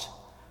cost,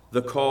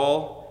 the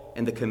call,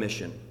 and the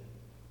commission.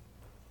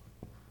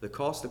 The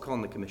cost, the call,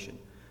 and the commission.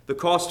 The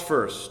cost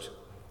first.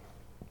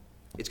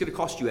 It's going to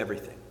cost you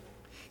everything.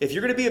 If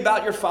you're going to be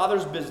about your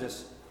Father's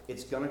business,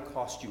 it's going to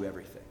cost you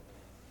everything.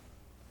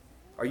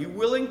 Are you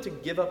willing to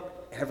give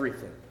up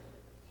everything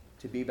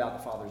to be about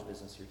the Father's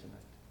business here tonight?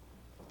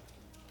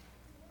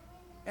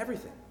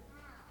 Everything.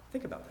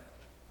 Think about that.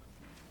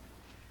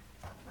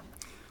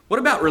 What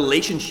about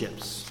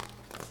relationships?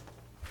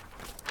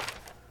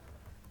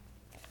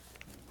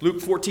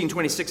 Luke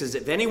 14:26 says,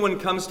 if anyone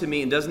comes to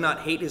me and does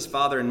not hate his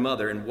father and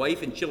mother and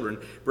wife and children,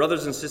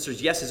 brothers and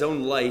sisters, yes, his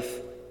own life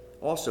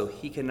also,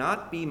 he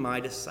cannot be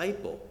my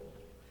disciple.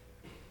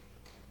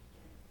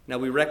 Now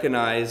we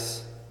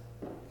recognize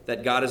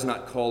that God is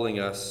not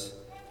calling us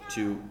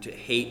to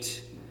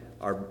hate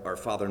our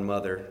father and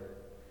mother.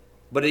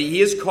 But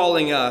he is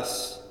calling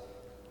us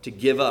to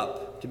give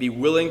up, to be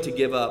willing to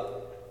give up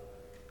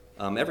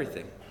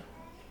everything.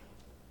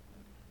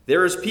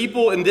 There is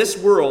people in this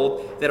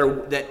world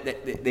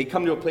that they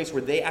come to a place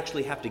where they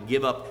actually have to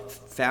give up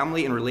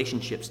family and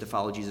relationships to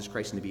follow Jesus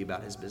Christ and to be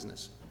about his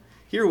business.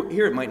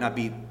 Here it might not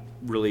be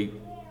really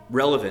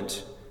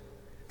relevant,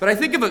 but I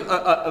think of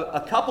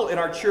a couple in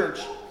our church.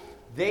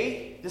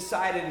 They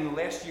decided in the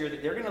last year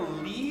that they're going to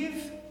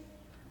leave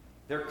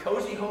their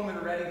cozy home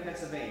in Reading,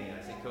 Pennsylvania.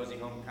 I say cozy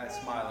home, kind of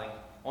smiling,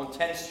 on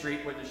 10th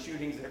Street where the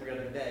shootings every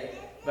other day.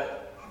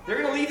 But they're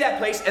going to leave that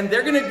place and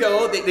they're going to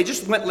go. They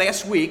just went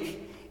last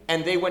week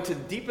and they went to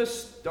the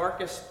deepest,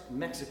 darkest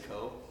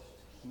Mexico,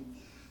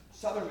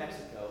 southern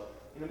Mexico,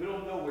 in the middle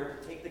of nowhere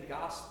to take the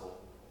gospel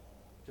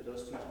to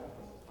those people,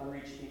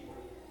 unreached people.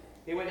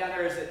 They went down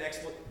there as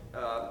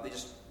they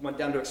just went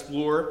down to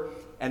explore,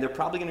 and they're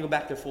probably going to go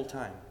back there full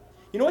time.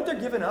 You know what they're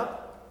giving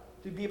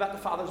up to be about the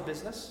Father's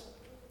business?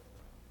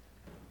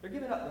 They're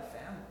giving up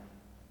their family.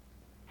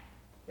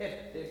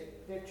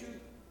 They have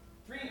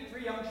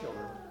three young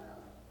children.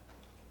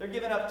 They're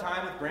giving up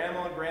time with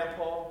grandma and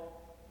grandpa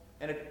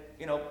and a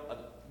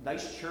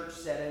nice church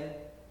setting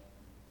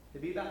to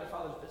be about the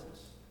Father's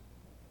business.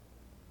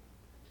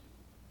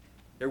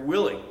 They're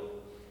willing.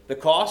 The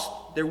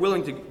cost, they're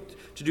willing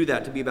to do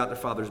that, to be about their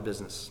Father's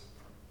business.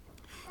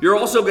 You're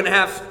also going to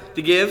have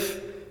to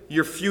give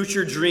your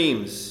future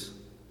dreams.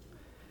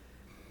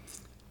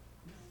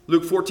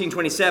 Luke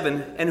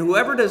 14:27, and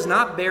whoever does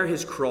not bear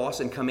his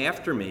cross and come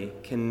after me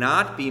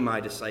cannot be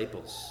my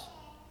disciples.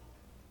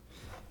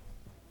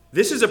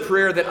 This is a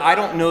prayer that I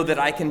don't know that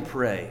I can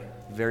pray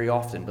very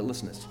often, but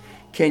listen to this.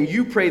 Can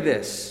you pray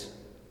this?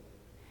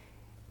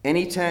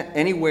 Anytime,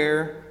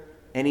 anywhere,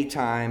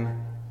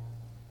 anytime,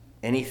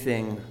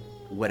 anything,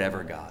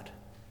 whatever, God.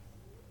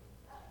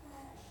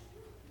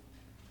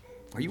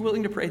 Are you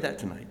willing to pray that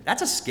tonight?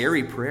 That's a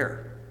scary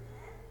prayer.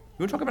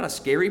 You want to talk about a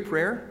scary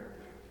prayer?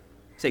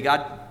 Say,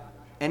 God,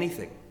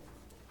 anything.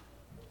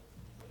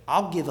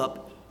 I'll give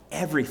up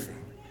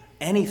everything.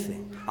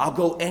 Anything. I'll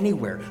go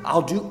anywhere.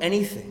 I'll do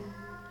anything.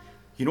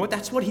 You know what?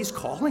 That's what he's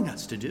calling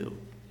us to do.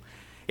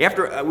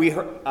 After we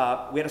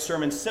had a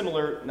sermon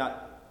similar,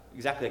 not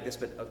exactly like this,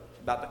 but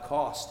about the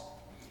cost.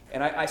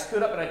 And I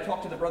stood up and I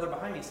talked to the brother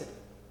behind me and said,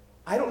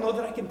 I don't know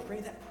that I can pray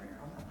that prayer.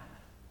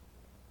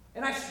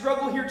 And I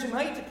struggle here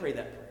tonight to pray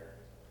that prayer.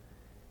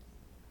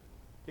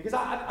 Because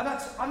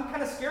I'm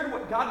kind of scared of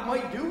what God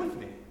might do with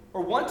me,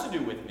 or want to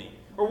do with me,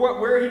 or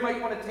where he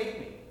might want to take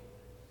me.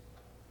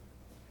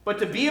 But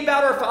to be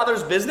about our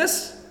Father's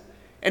business,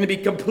 and to be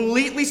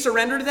completely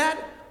surrendered to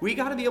that, we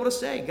got to be able to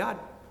say, God,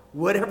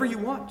 whatever you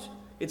want.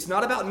 It's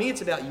not about me,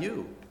 it's about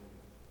you.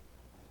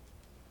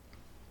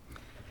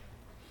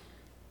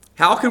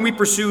 How can we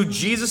pursue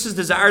Jesus'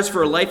 desires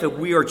for a life if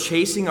we are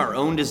chasing our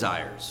own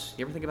desires?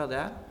 You ever think about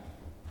that?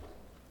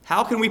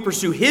 How can we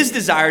pursue his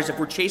desires if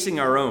we're chasing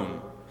our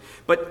own?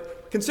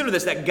 But consider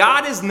this, that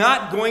God is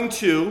not a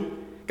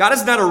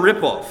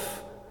ripoff.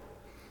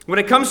 When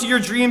it comes to your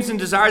dreams and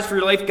desires for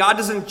your life, God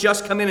doesn't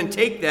just come in and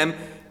take them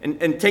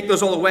and take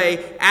those all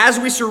away. As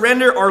we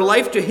surrender our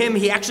life to him,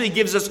 he actually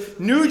gives us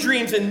new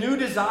dreams and new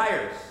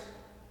desires.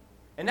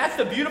 And that's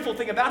the beautiful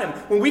thing about him.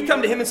 When we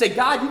come to him and say,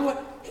 God, you know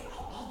what? Hey,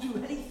 I'll do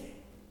anything.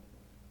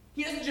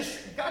 He doesn't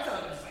just, God's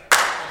not just like,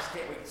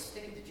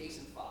 stick it to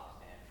Jason Fox,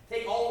 man.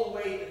 Take all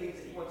away the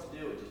things that he wants to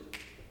do.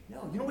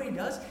 No, you know what he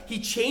does? He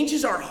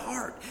changes our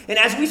heart. And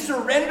as we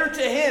surrender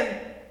to him,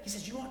 he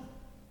says, you know what?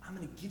 I'm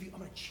going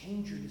to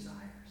change your desires.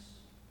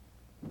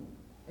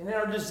 And then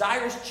our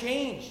desires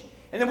change.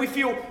 And then we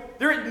feel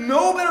there is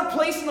no better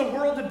place in the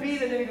world to be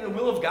than in the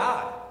will of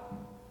God.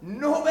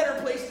 No better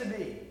place to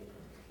be.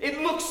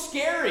 It looks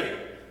scary,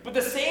 but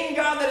the same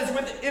God that is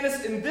within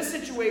us in this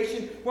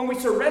situation, when we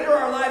surrender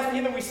our lives to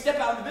him and we step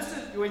out into this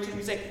situation,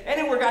 we say,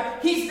 anywhere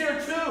God, he's there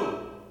too.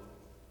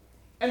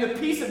 And the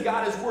peace of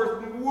God is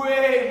worth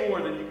way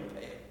more than you can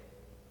pay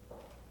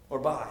or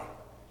buy.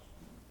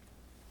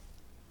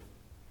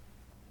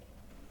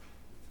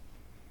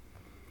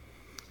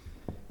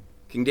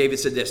 King David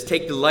said this,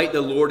 take delight in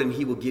the Lord and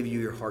he will give you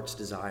your heart's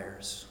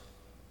desires.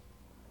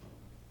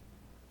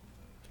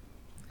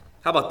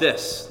 How about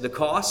this? The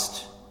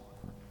cost?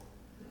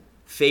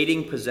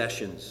 Fading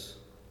possessions.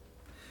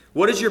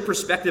 What is your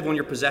perspective on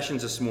your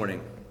possessions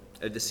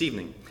this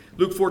evening?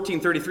 Luke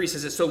 14:33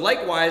 says this, so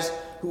likewise,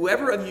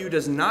 whoever of you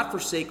does not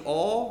forsake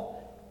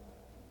all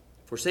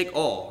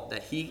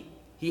that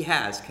he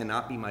has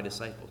cannot be my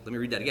disciple. Let me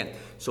read that again.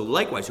 So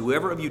likewise,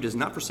 whoever of you does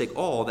not forsake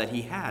all that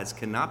he has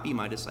cannot be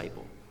my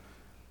disciple.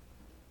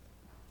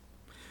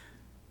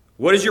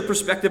 What is your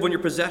perspective on your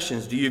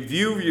possessions? Do you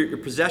view your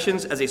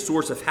possessions as a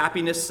source of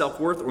happiness,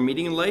 self-worth, or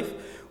meaning in life?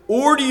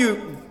 Or do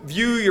you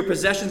view your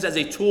possessions as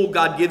a tool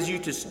God gives you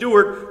to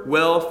steward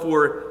well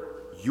for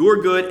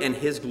your good and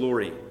his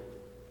glory?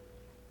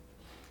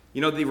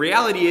 You know, the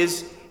reality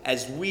is,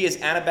 as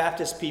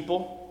Anabaptist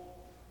people,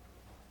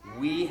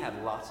 we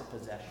have lots of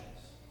possessions.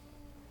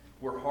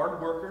 We're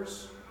hard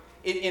workers.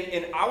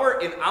 In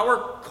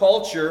our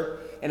culture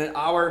and in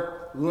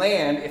our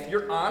land, if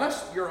you're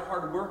honest, you're a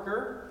hard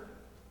worker,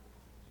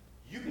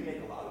 you can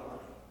make a lot of money.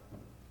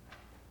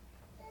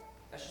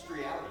 That's just the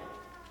reality.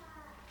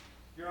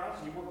 If you're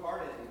honest and you work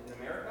hard in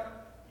America,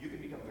 you can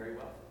become very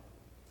wealthy.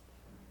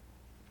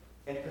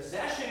 And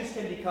possessions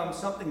can become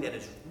something that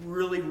is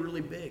really,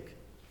 really big.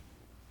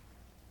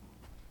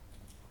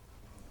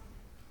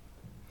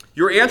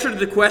 Your answer to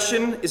the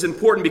question is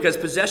important because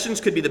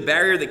possessions could be the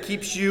barrier that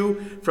keeps you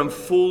from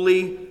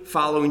fully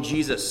following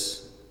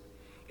Jesus.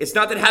 It's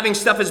not that having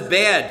stuff is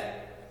bad.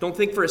 Don't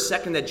think for a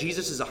second that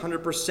Jesus is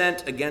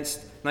 100%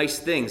 against nice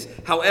things.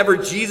 However,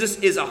 Jesus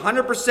is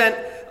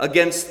 100%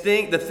 against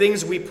the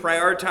things we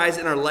prioritize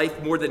in our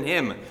life more than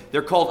him.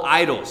 They're called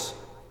idols.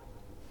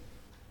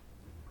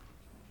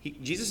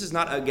 Jesus is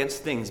not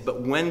against things,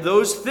 but when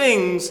those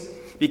things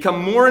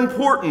become more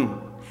important,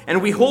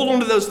 and we hold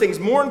on to those things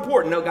more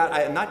important. No, God,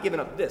 I am not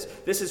giving up this.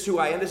 This is who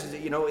I am. This is,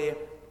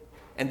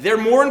 and they're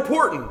more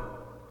important.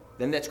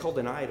 Then that's called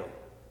an idol.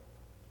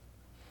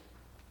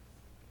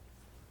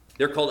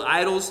 They're called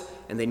idols,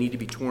 and they need to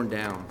be torn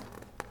down.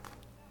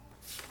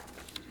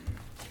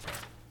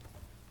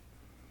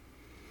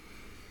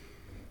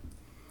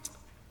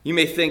 You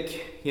may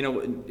think,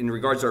 in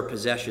regards to our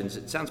possessions,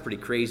 it sounds pretty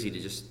crazy to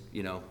just,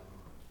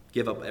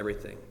 give up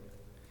everything.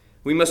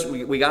 We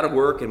got to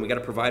work and we got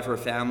to provide for our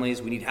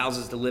families. We need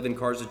houses to live in,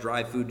 cars to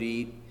drive, food to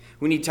eat.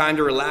 We need time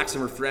to relax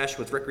and refresh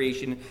with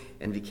recreation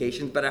and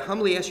vacations. But I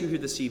humbly ask you here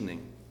this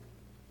evening,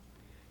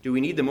 do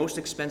we need the most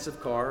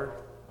expensive car?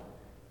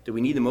 Do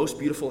we need the most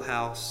beautiful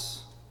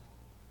house?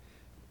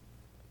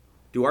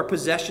 Do our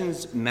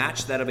possessions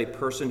match that of a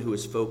person who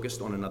is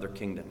focused on another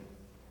kingdom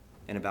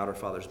and about our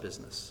Father's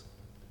business?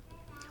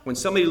 When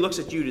somebody looks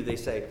at you, do they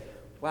say,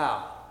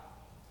 wow,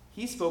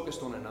 he's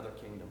focused on another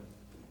kingdom?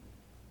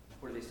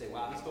 Or do they say,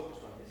 wow, he's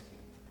focused on his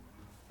kingdom?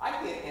 I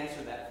can't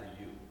answer that for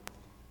you.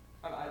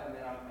 I'm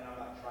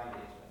not trying to answer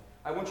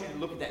that. I want you to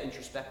look at that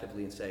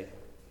introspectively and say,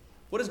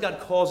 what is God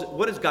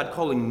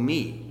calling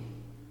me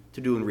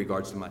to do in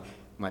regards to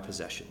my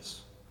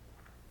possessions?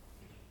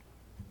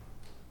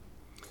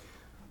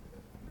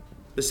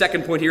 The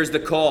second point here is the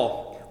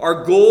call.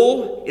 Our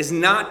goal is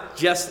not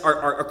just,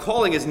 our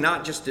calling is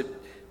not just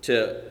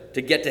to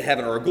get to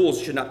heaven. Our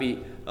goals should not be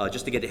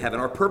just to get to heaven.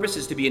 Our purpose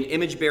is to be an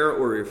image bearer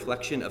or a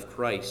reflection of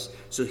Christ,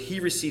 so he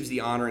receives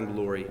the honor and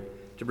glory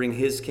to bring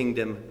his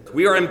kingdom.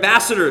 We are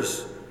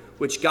ambassadors,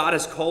 which God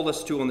has called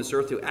us to on this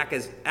earth to act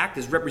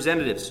as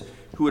representatives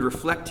who would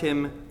reflect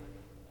him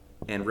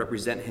and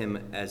represent him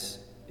as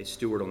a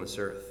steward on this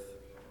earth.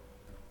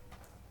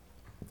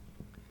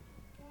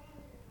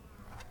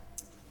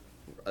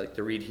 I'd like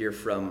to read here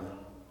from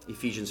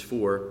Ephesians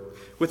 4.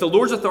 With the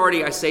Lord's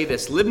authority I say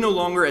this, live no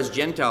longer as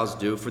Gentiles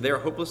do, for they are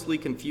hopelessly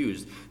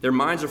confused. Their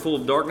minds are full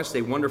of darkness.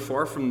 They wander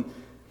far from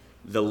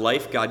the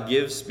life God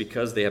gives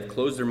because they have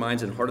closed their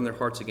minds and hardened their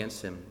hearts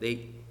against him.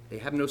 They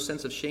have no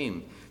sense of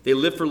shame. They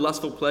live for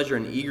lustful pleasure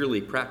and eagerly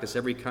practice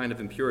every kind of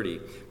impurity.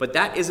 But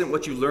that isn't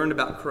what you learned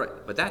about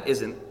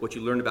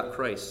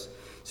Christ.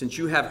 Since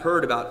you have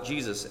heard about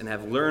Jesus and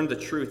have learned the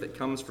truth that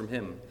comes from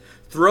him,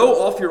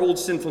 throw off your old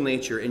sinful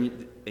nature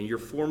and your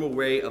former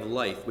way of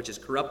life, which is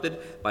corrupted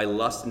by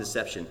lust and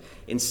deception.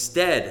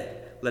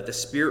 Instead, let the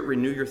Spirit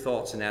renew your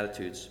thoughts and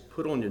attitudes.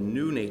 Put on a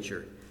new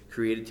nature,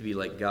 created to be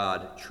like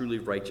God, truly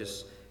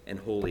righteous and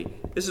holy.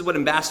 This is what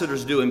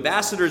ambassadors do.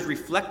 Ambassadors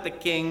reflect the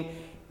King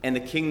and the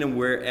kingdom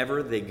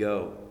wherever they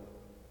go.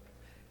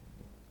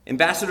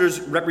 Ambassadors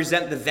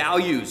represent the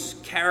values,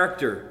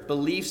 character,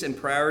 beliefs, and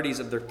priorities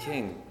of their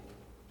King.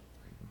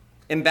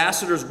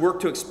 Ambassadors work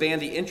to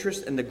expand the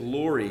interest and the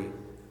glory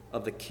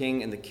of the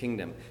King and the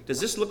kingdom. Does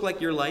this look like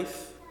your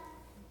life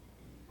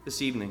this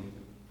evening?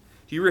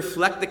 Do you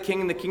reflect the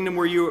King and the kingdom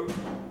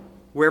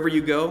wherever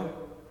you go?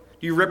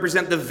 Do you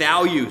represent the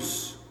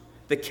values,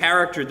 the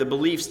character, the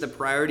beliefs, the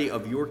priority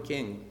of your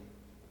King?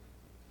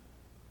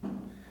 Do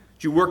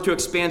you work to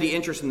expand the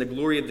interest and the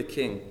glory of the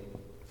King?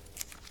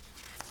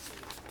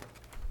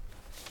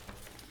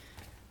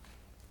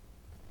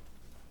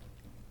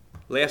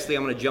 Lastly,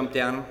 I'm going to jump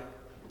down.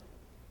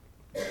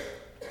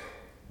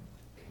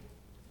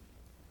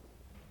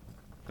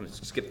 I'm going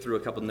to skip through a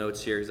couple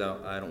notes here because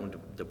I don't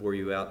want to bore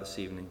you out this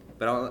evening.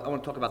 But I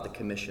want to talk about the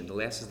commission. The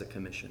last is the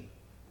commission.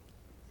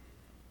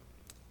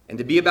 And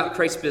to be about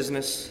Christ's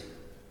business,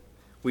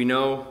 we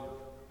know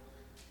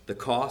the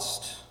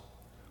cost,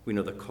 we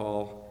know the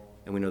call,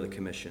 and we know the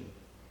commission.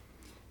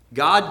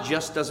 God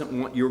just doesn't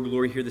want your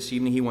glory here this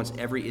evening. He wants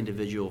every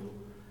individual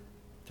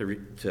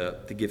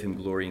to give him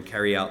glory and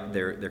carry out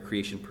their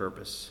creation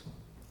purpose.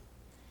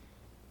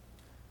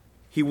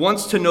 He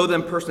wants to know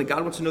them personally.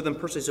 God wants to know them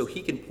personally so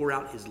he can pour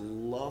out his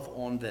love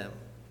on them.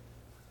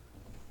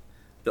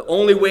 The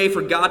only way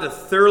for God to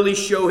thoroughly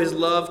show his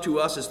love to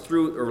us is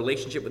through a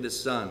relationship with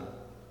his Son.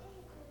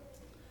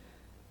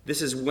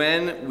 This is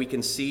when we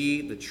can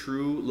see the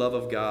true love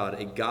of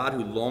God, a God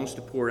who longs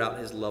to pour out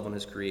his love on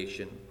his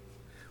creation.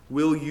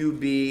 Will you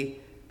be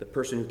the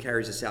person who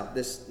carries this out?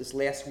 This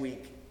last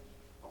week,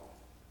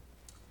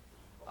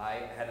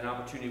 I had an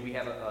opportunity. We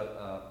have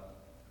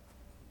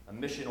a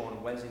mission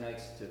on Wednesday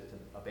nights to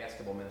a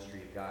basketball ministry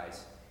of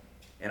guys.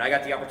 And I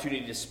got the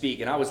opportunity to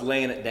speak, and I was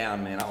laying it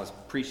down, man. I was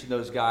preaching to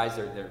those guys.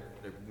 They're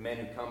men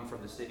who come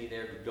from the city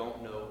there who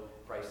don't know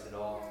Christ at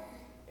all.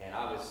 And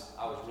I was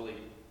really,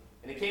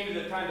 and it came to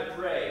the time to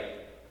pray.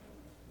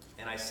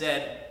 And I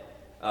said,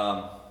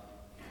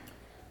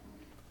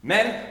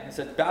 men, I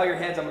said, bow your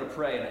heads, I'm going to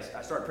pray. And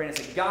I started praying. I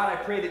said, God, I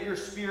pray that your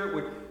Spirit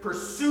would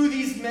pursue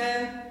these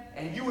men,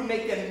 and you would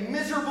make them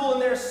miserable in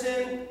their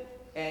sin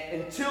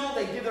until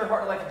they give their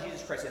heart and life to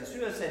Jesus Christ. And as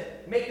soon as I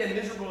said, make them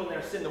miserable in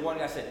their sin, the one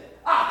guy said,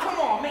 come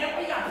on, man,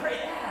 why you got to pray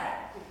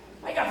that?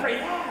 Why you got to pray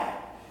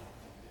that?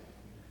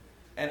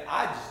 And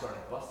I just started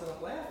busting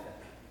up laughing.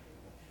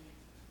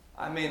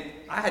 I mean,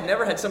 I had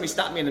never had somebody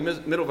stop me in the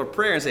middle of a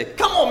prayer and say,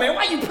 come on, man,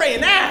 why are you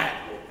praying that?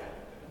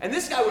 And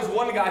this guy was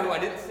one guy who I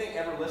didn't think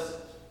ever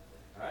listened.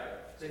 All right?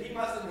 So he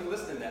must have been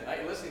listening that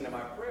night, listening to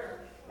my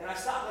prayer. And I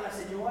stopped and I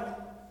said, you know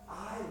what?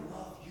 I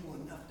love you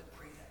enough to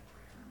pray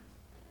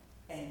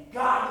that prayer. And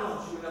God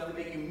loves you enough to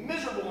make you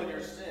miserable in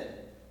your sin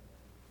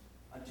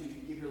until you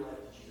give your life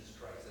to Jesus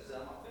Christ. I said,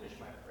 I'm going to finish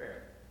my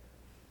prayer.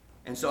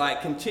 And so I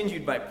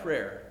continued my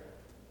prayer.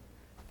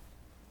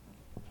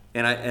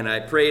 And I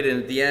prayed,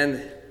 and at the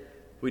end,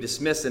 we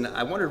dismissed, and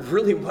I wondered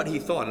really what he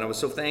thought, and I was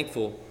so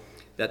thankful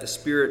that the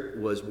Spirit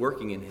was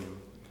working in him.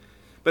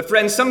 But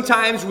friends,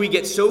 sometimes we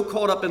get so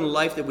caught up in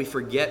life that we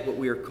forget what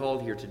we are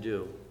called here to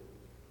do.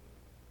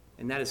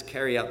 And that is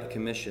carry out the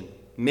commission.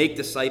 Make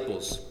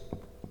disciples.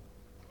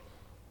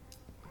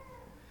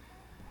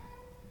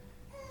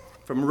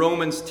 From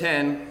Romans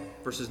 10,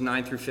 verses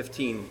 9 through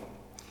 15.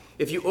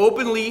 If you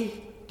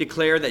openly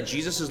declare that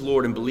Jesus is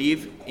Lord and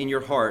believe in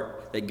your heart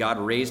that God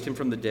raised him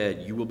from the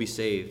dead, you will be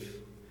saved.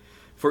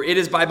 For it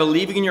is by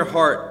believing in your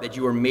heart that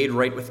you are made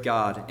right with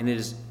God, and it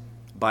is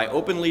by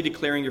openly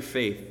declaring your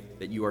faith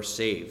that you are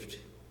saved.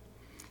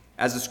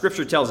 As the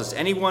Scripture tells us,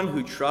 anyone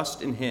who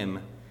trusts in him,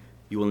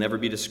 you will never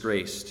be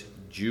disgraced.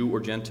 Jew or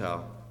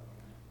Gentile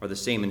are the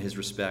same in his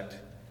respect.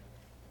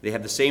 They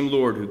have the same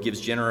Lord who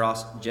gives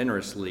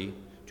generously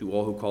to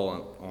all who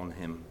call on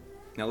him.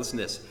 Now listen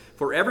to this.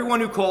 For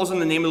everyone who calls on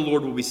the name of the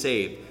Lord will be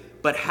saved.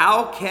 But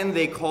how can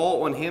they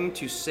call on him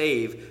to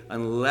save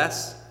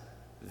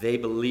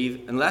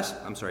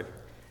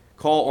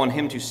call on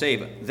him to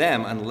save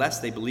them unless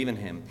they believe in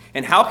him?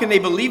 And how can they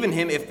believe in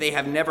him if they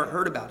have never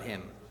heard about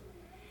him?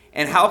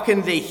 And how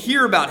can they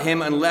hear about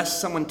him unless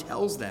someone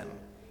tells them?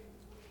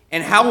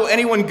 And how will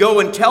anyone go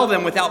and tell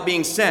them without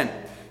being sent?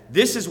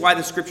 This is why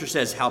the Scripture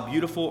says, how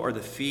beautiful are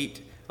the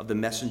feet of the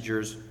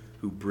messengers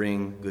who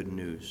bring good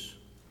news.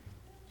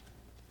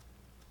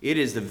 It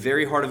is the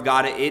very heart of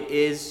God. It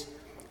is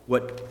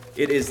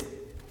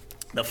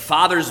the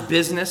Father's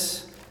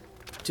business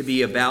to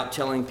be about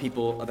telling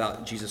people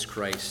about Jesus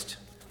Christ.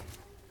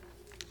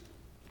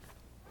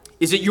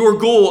 Is it your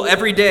goal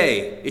every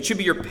day? It should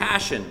be your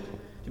passion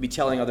to be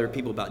telling other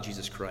people about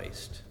Jesus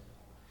Christ.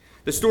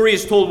 The story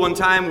is told one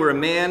time where a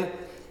man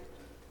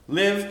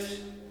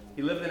lived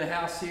in a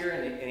house here,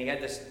 and he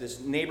had this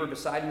neighbor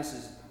beside him. This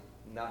is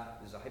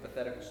a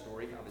hypothetical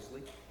story,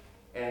 obviously.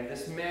 And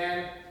this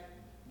man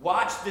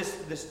watched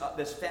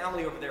this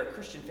family over there, a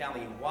Christian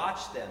family. He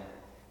watched them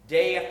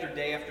day after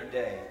day after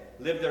day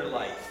live their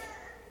life.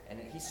 And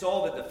he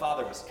saw that the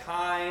father was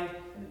kind,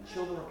 and the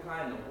children were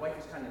kind, and the wife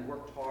was kind, and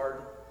worked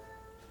hard.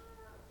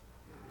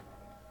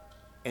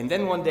 And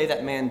then one day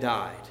that man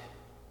died.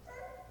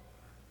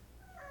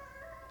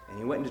 And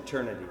he went into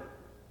eternity.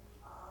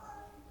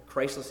 A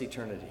Christless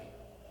eternity.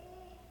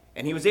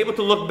 And he was able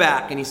to look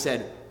back, and he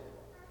said,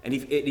 and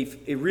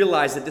he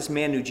realized that this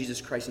man knew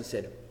Jesus Christ. He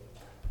said,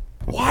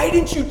 why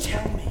didn't you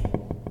tell me?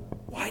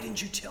 Why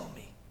didn't you tell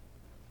me?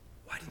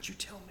 Why didn't you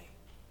tell me?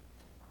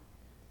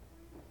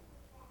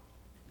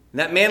 And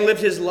that man lived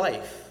his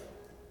life,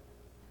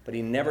 but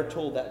he never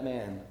told that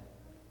man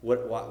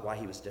why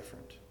he was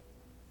different.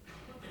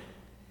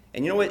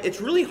 And you know what? It's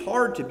really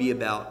hard to be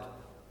about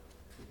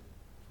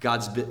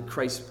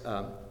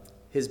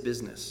his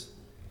business,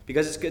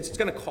 because it's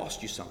going to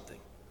cost you something.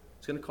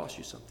 It's going to cost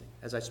you something,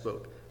 as I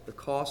spoke. The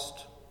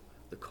cost,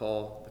 the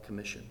call, the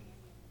commission.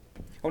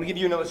 I want to give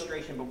you an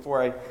illustration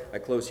before I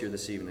close here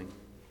this evening.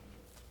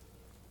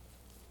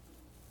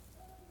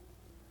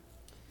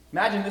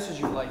 Imagine this is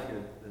your life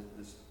here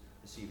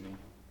this evening.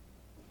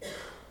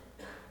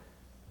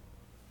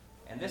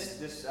 And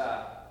this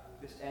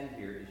end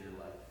here is your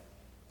life.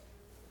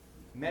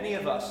 Many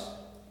of us,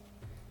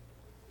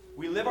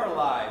 we live our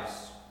lives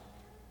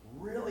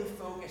really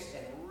focused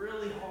and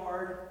really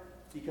hard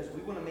because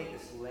we want to make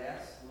this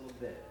last little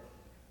bit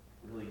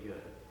really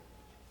good.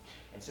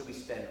 And so we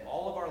spend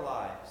all of our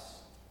lives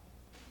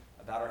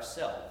about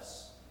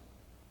ourselves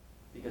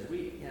because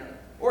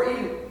or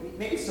even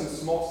maybe some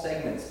small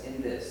segments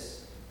in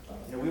this.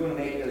 We want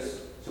to make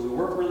those, so we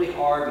work really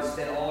hard, we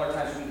spend all our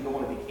time so we can go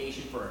on a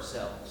vacation for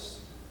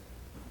ourselves.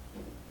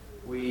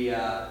 We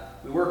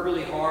work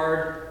really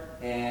hard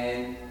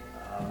and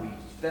we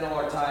spend all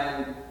our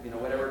time,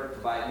 whatever, to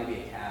buy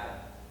maybe a cabin.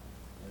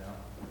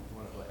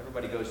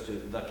 everybody goes to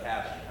the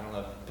cabin. I don't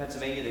know.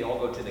 Pennsylvania, they all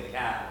go to the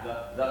cabin.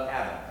 The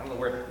cabin. I don't know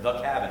where the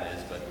cabin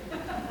is, but,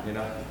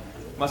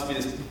 must be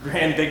this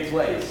grand big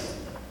place.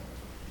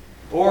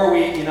 Or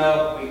we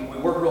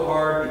work real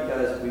hard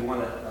because we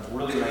want a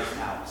really nice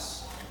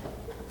house.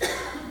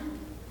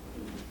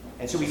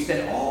 And so we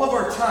spend all of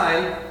our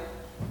time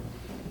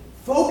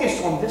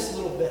focused on this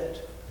little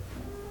bit.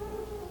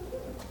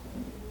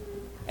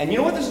 And you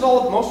know what this is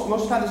all, most of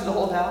the time this is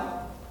all about?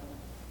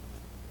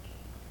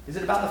 Is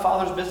it about the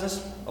Father's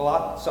business? A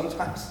lot,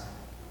 sometimes.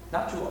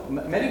 Not too often.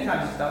 Many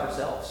times it's about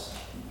ourselves.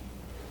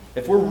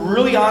 If we're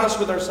really honest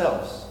with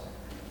ourselves,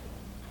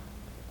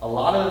 a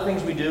lot of the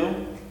things we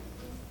do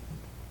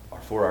are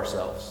for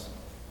ourselves.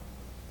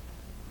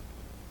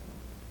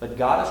 But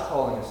God is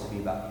calling us to be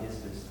about His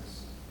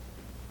business.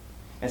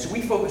 And so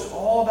we focus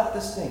all about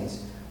these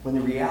things, when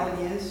the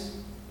reality is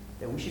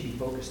that we should be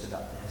focused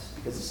about this,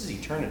 because this is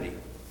eternity.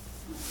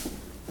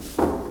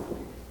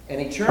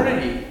 And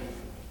eternity,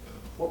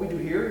 what we do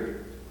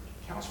here,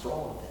 counts for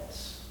all of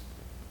this.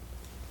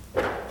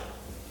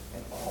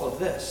 And all of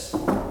this.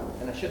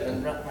 And I should have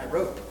unwrapped my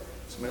rope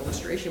so my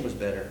illustration was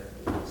better.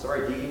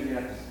 Sorry, Dean, you're going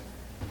to have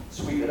to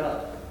sweep it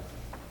up.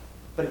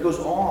 But it goes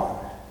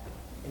on.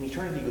 And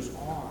eternity goes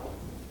on.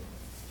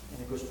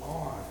 And it goes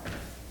on.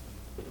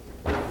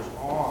 And it goes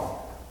on.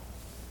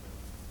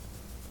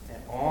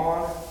 And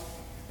on.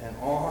 And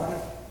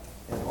on.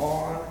 And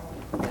on.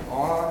 And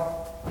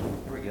on.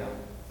 Here we go.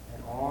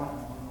 And on and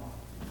on and on.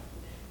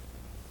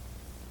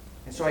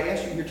 And so I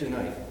ask you here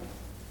tonight,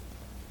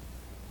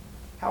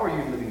 how are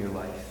you living your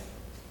life?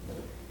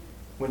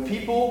 When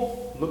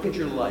people look at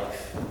your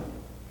life,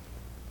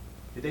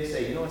 do they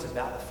say, it's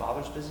about the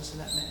Father's business in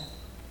that man?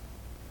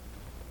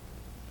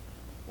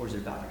 Or is it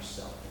about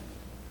yourself?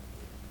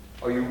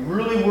 Are you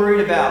really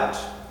worried about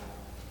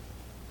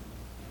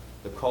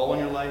the call on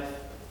your life,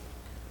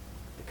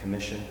 the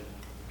commission?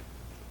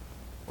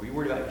 Or are you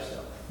worried about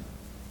yourself?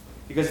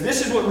 Because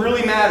this is what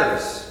really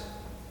matters.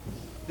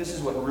 This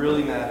is what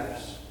really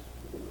matters.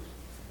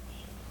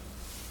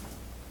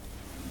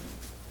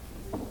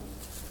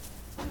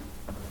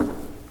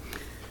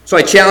 So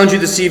I challenge you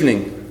this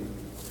evening.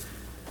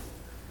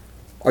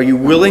 Are you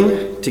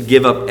willing to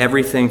give up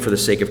everything for the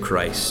sake of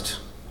Christ?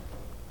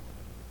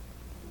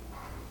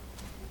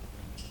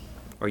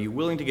 Are you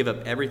willing to give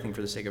up everything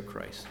for the sake of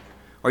Christ?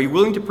 Are you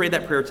willing to pray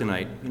that prayer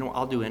tonight?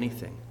 I'll do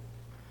anything.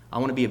 I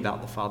want to be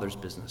about the Father's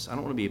business. I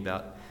don't want to be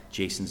about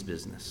Jason's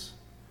business.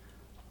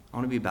 I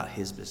want to be about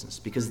His business,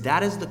 because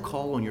that is the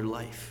call on your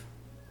life.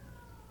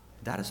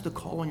 That is the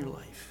call on your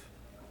life.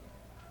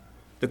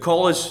 The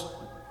call is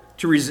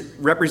to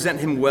represent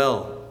Him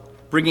well,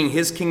 bringing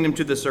His kingdom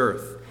to this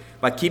earth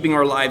by keeping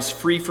our lives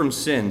free from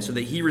sin so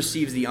that He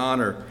receives the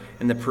honor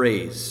and the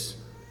praise.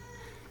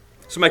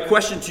 So my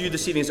question to you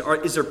this evening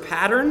is there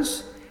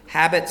patterns,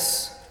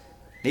 habits,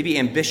 maybe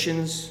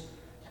ambitions,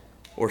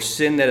 or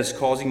sin that is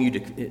causing you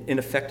to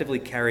ineffectively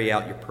carry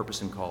out your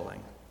purpose and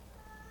calling?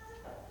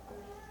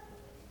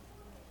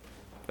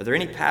 Are there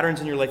any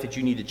patterns in your life that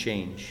you need to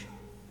change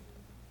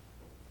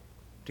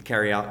to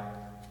carry out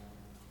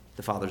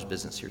the Father's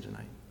business here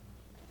tonight?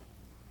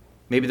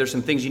 Maybe there's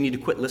some things you need to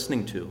quit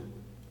listening to.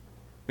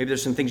 Maybe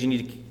there's some things you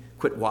need to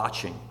quit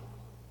watching.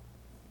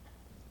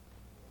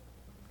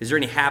 Is there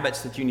any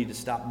habits that you need to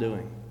stop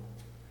doing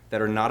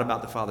that are not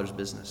about the Father's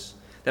business,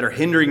 that are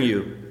hindering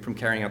you from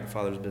carrying out the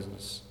Father's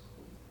business?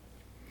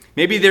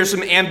 Maybe there's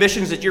some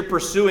ambitions that you're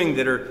pursuing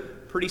that are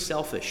pretty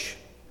selfish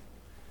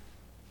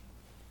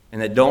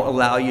and that don't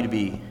allow you to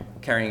be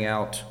carrying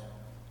out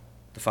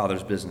the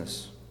Father's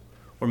business.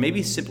 Or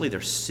maybe simply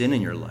there's sin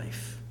in your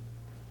life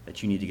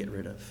that you need to get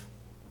rid of.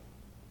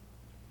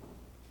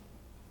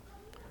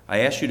 I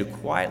ask you to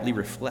quietly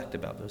reflect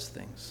about those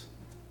things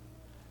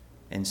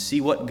and see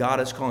what God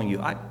is calling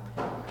you. I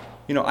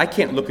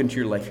can't look into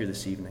your life here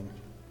this evening.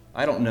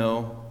 I don't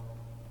know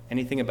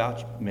anything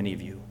about many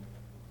of you.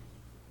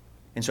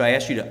 And so I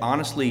ask you to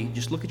honestly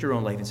just look at your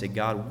own life and say,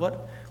 God,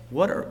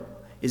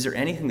 is there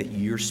anything that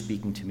you're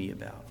speaking to me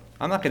about?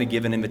 I'm not going to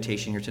give an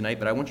invitation here tonight,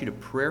 but I want you to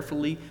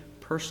prayerfully,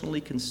 personally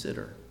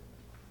consider,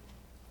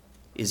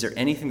 is there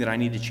anything that I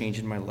need to change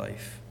in my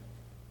life?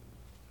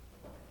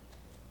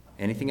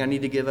 Anything I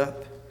need to give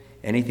up?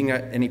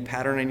 Any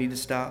pattern I need to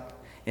stop?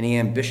 Any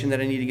ambition that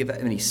I need to give up?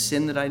 Any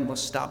sin that I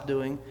must stop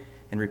doing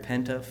and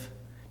repent of?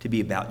 To be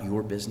about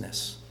your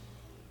business.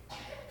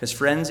 Because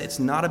friends, it's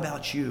not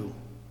about you.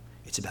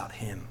 It's about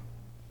Him.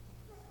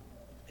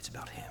 It's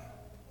about Him.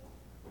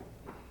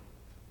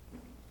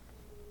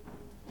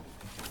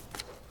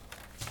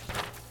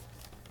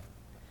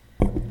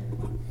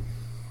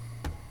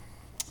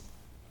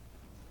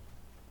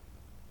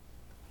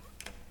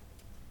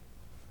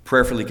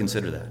 Prayerfully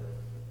consider that.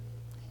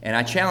 And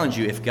I challenge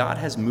you, if God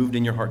has moved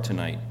in your heart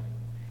tonight,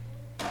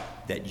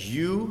 that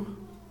you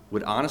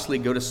would honestly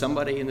go to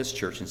somebody in this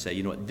church and say,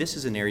 you know what, this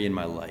is an area in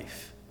my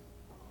life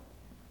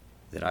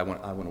that I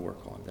want to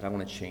work on, that I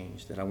want to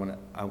change, that I want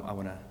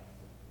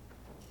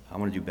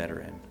to do better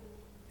in.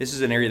 This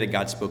is an area that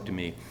God spoke to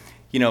me.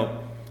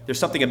 There's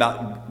something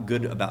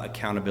good about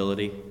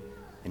accountability.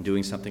 and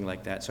doing something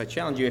like that. So I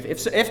challenge you,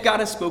 if God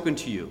has spoken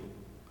to you,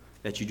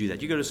 that you do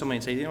that. You go to somebody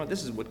and say, you know what,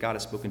 this is what God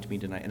has spoken to me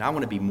tonight, and I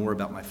want to be more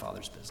about my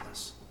Father's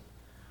business.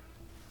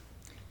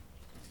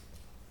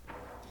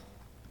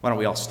 Why don't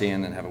we all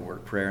stand and have a word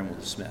of prayer, and we'll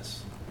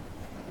dismiss.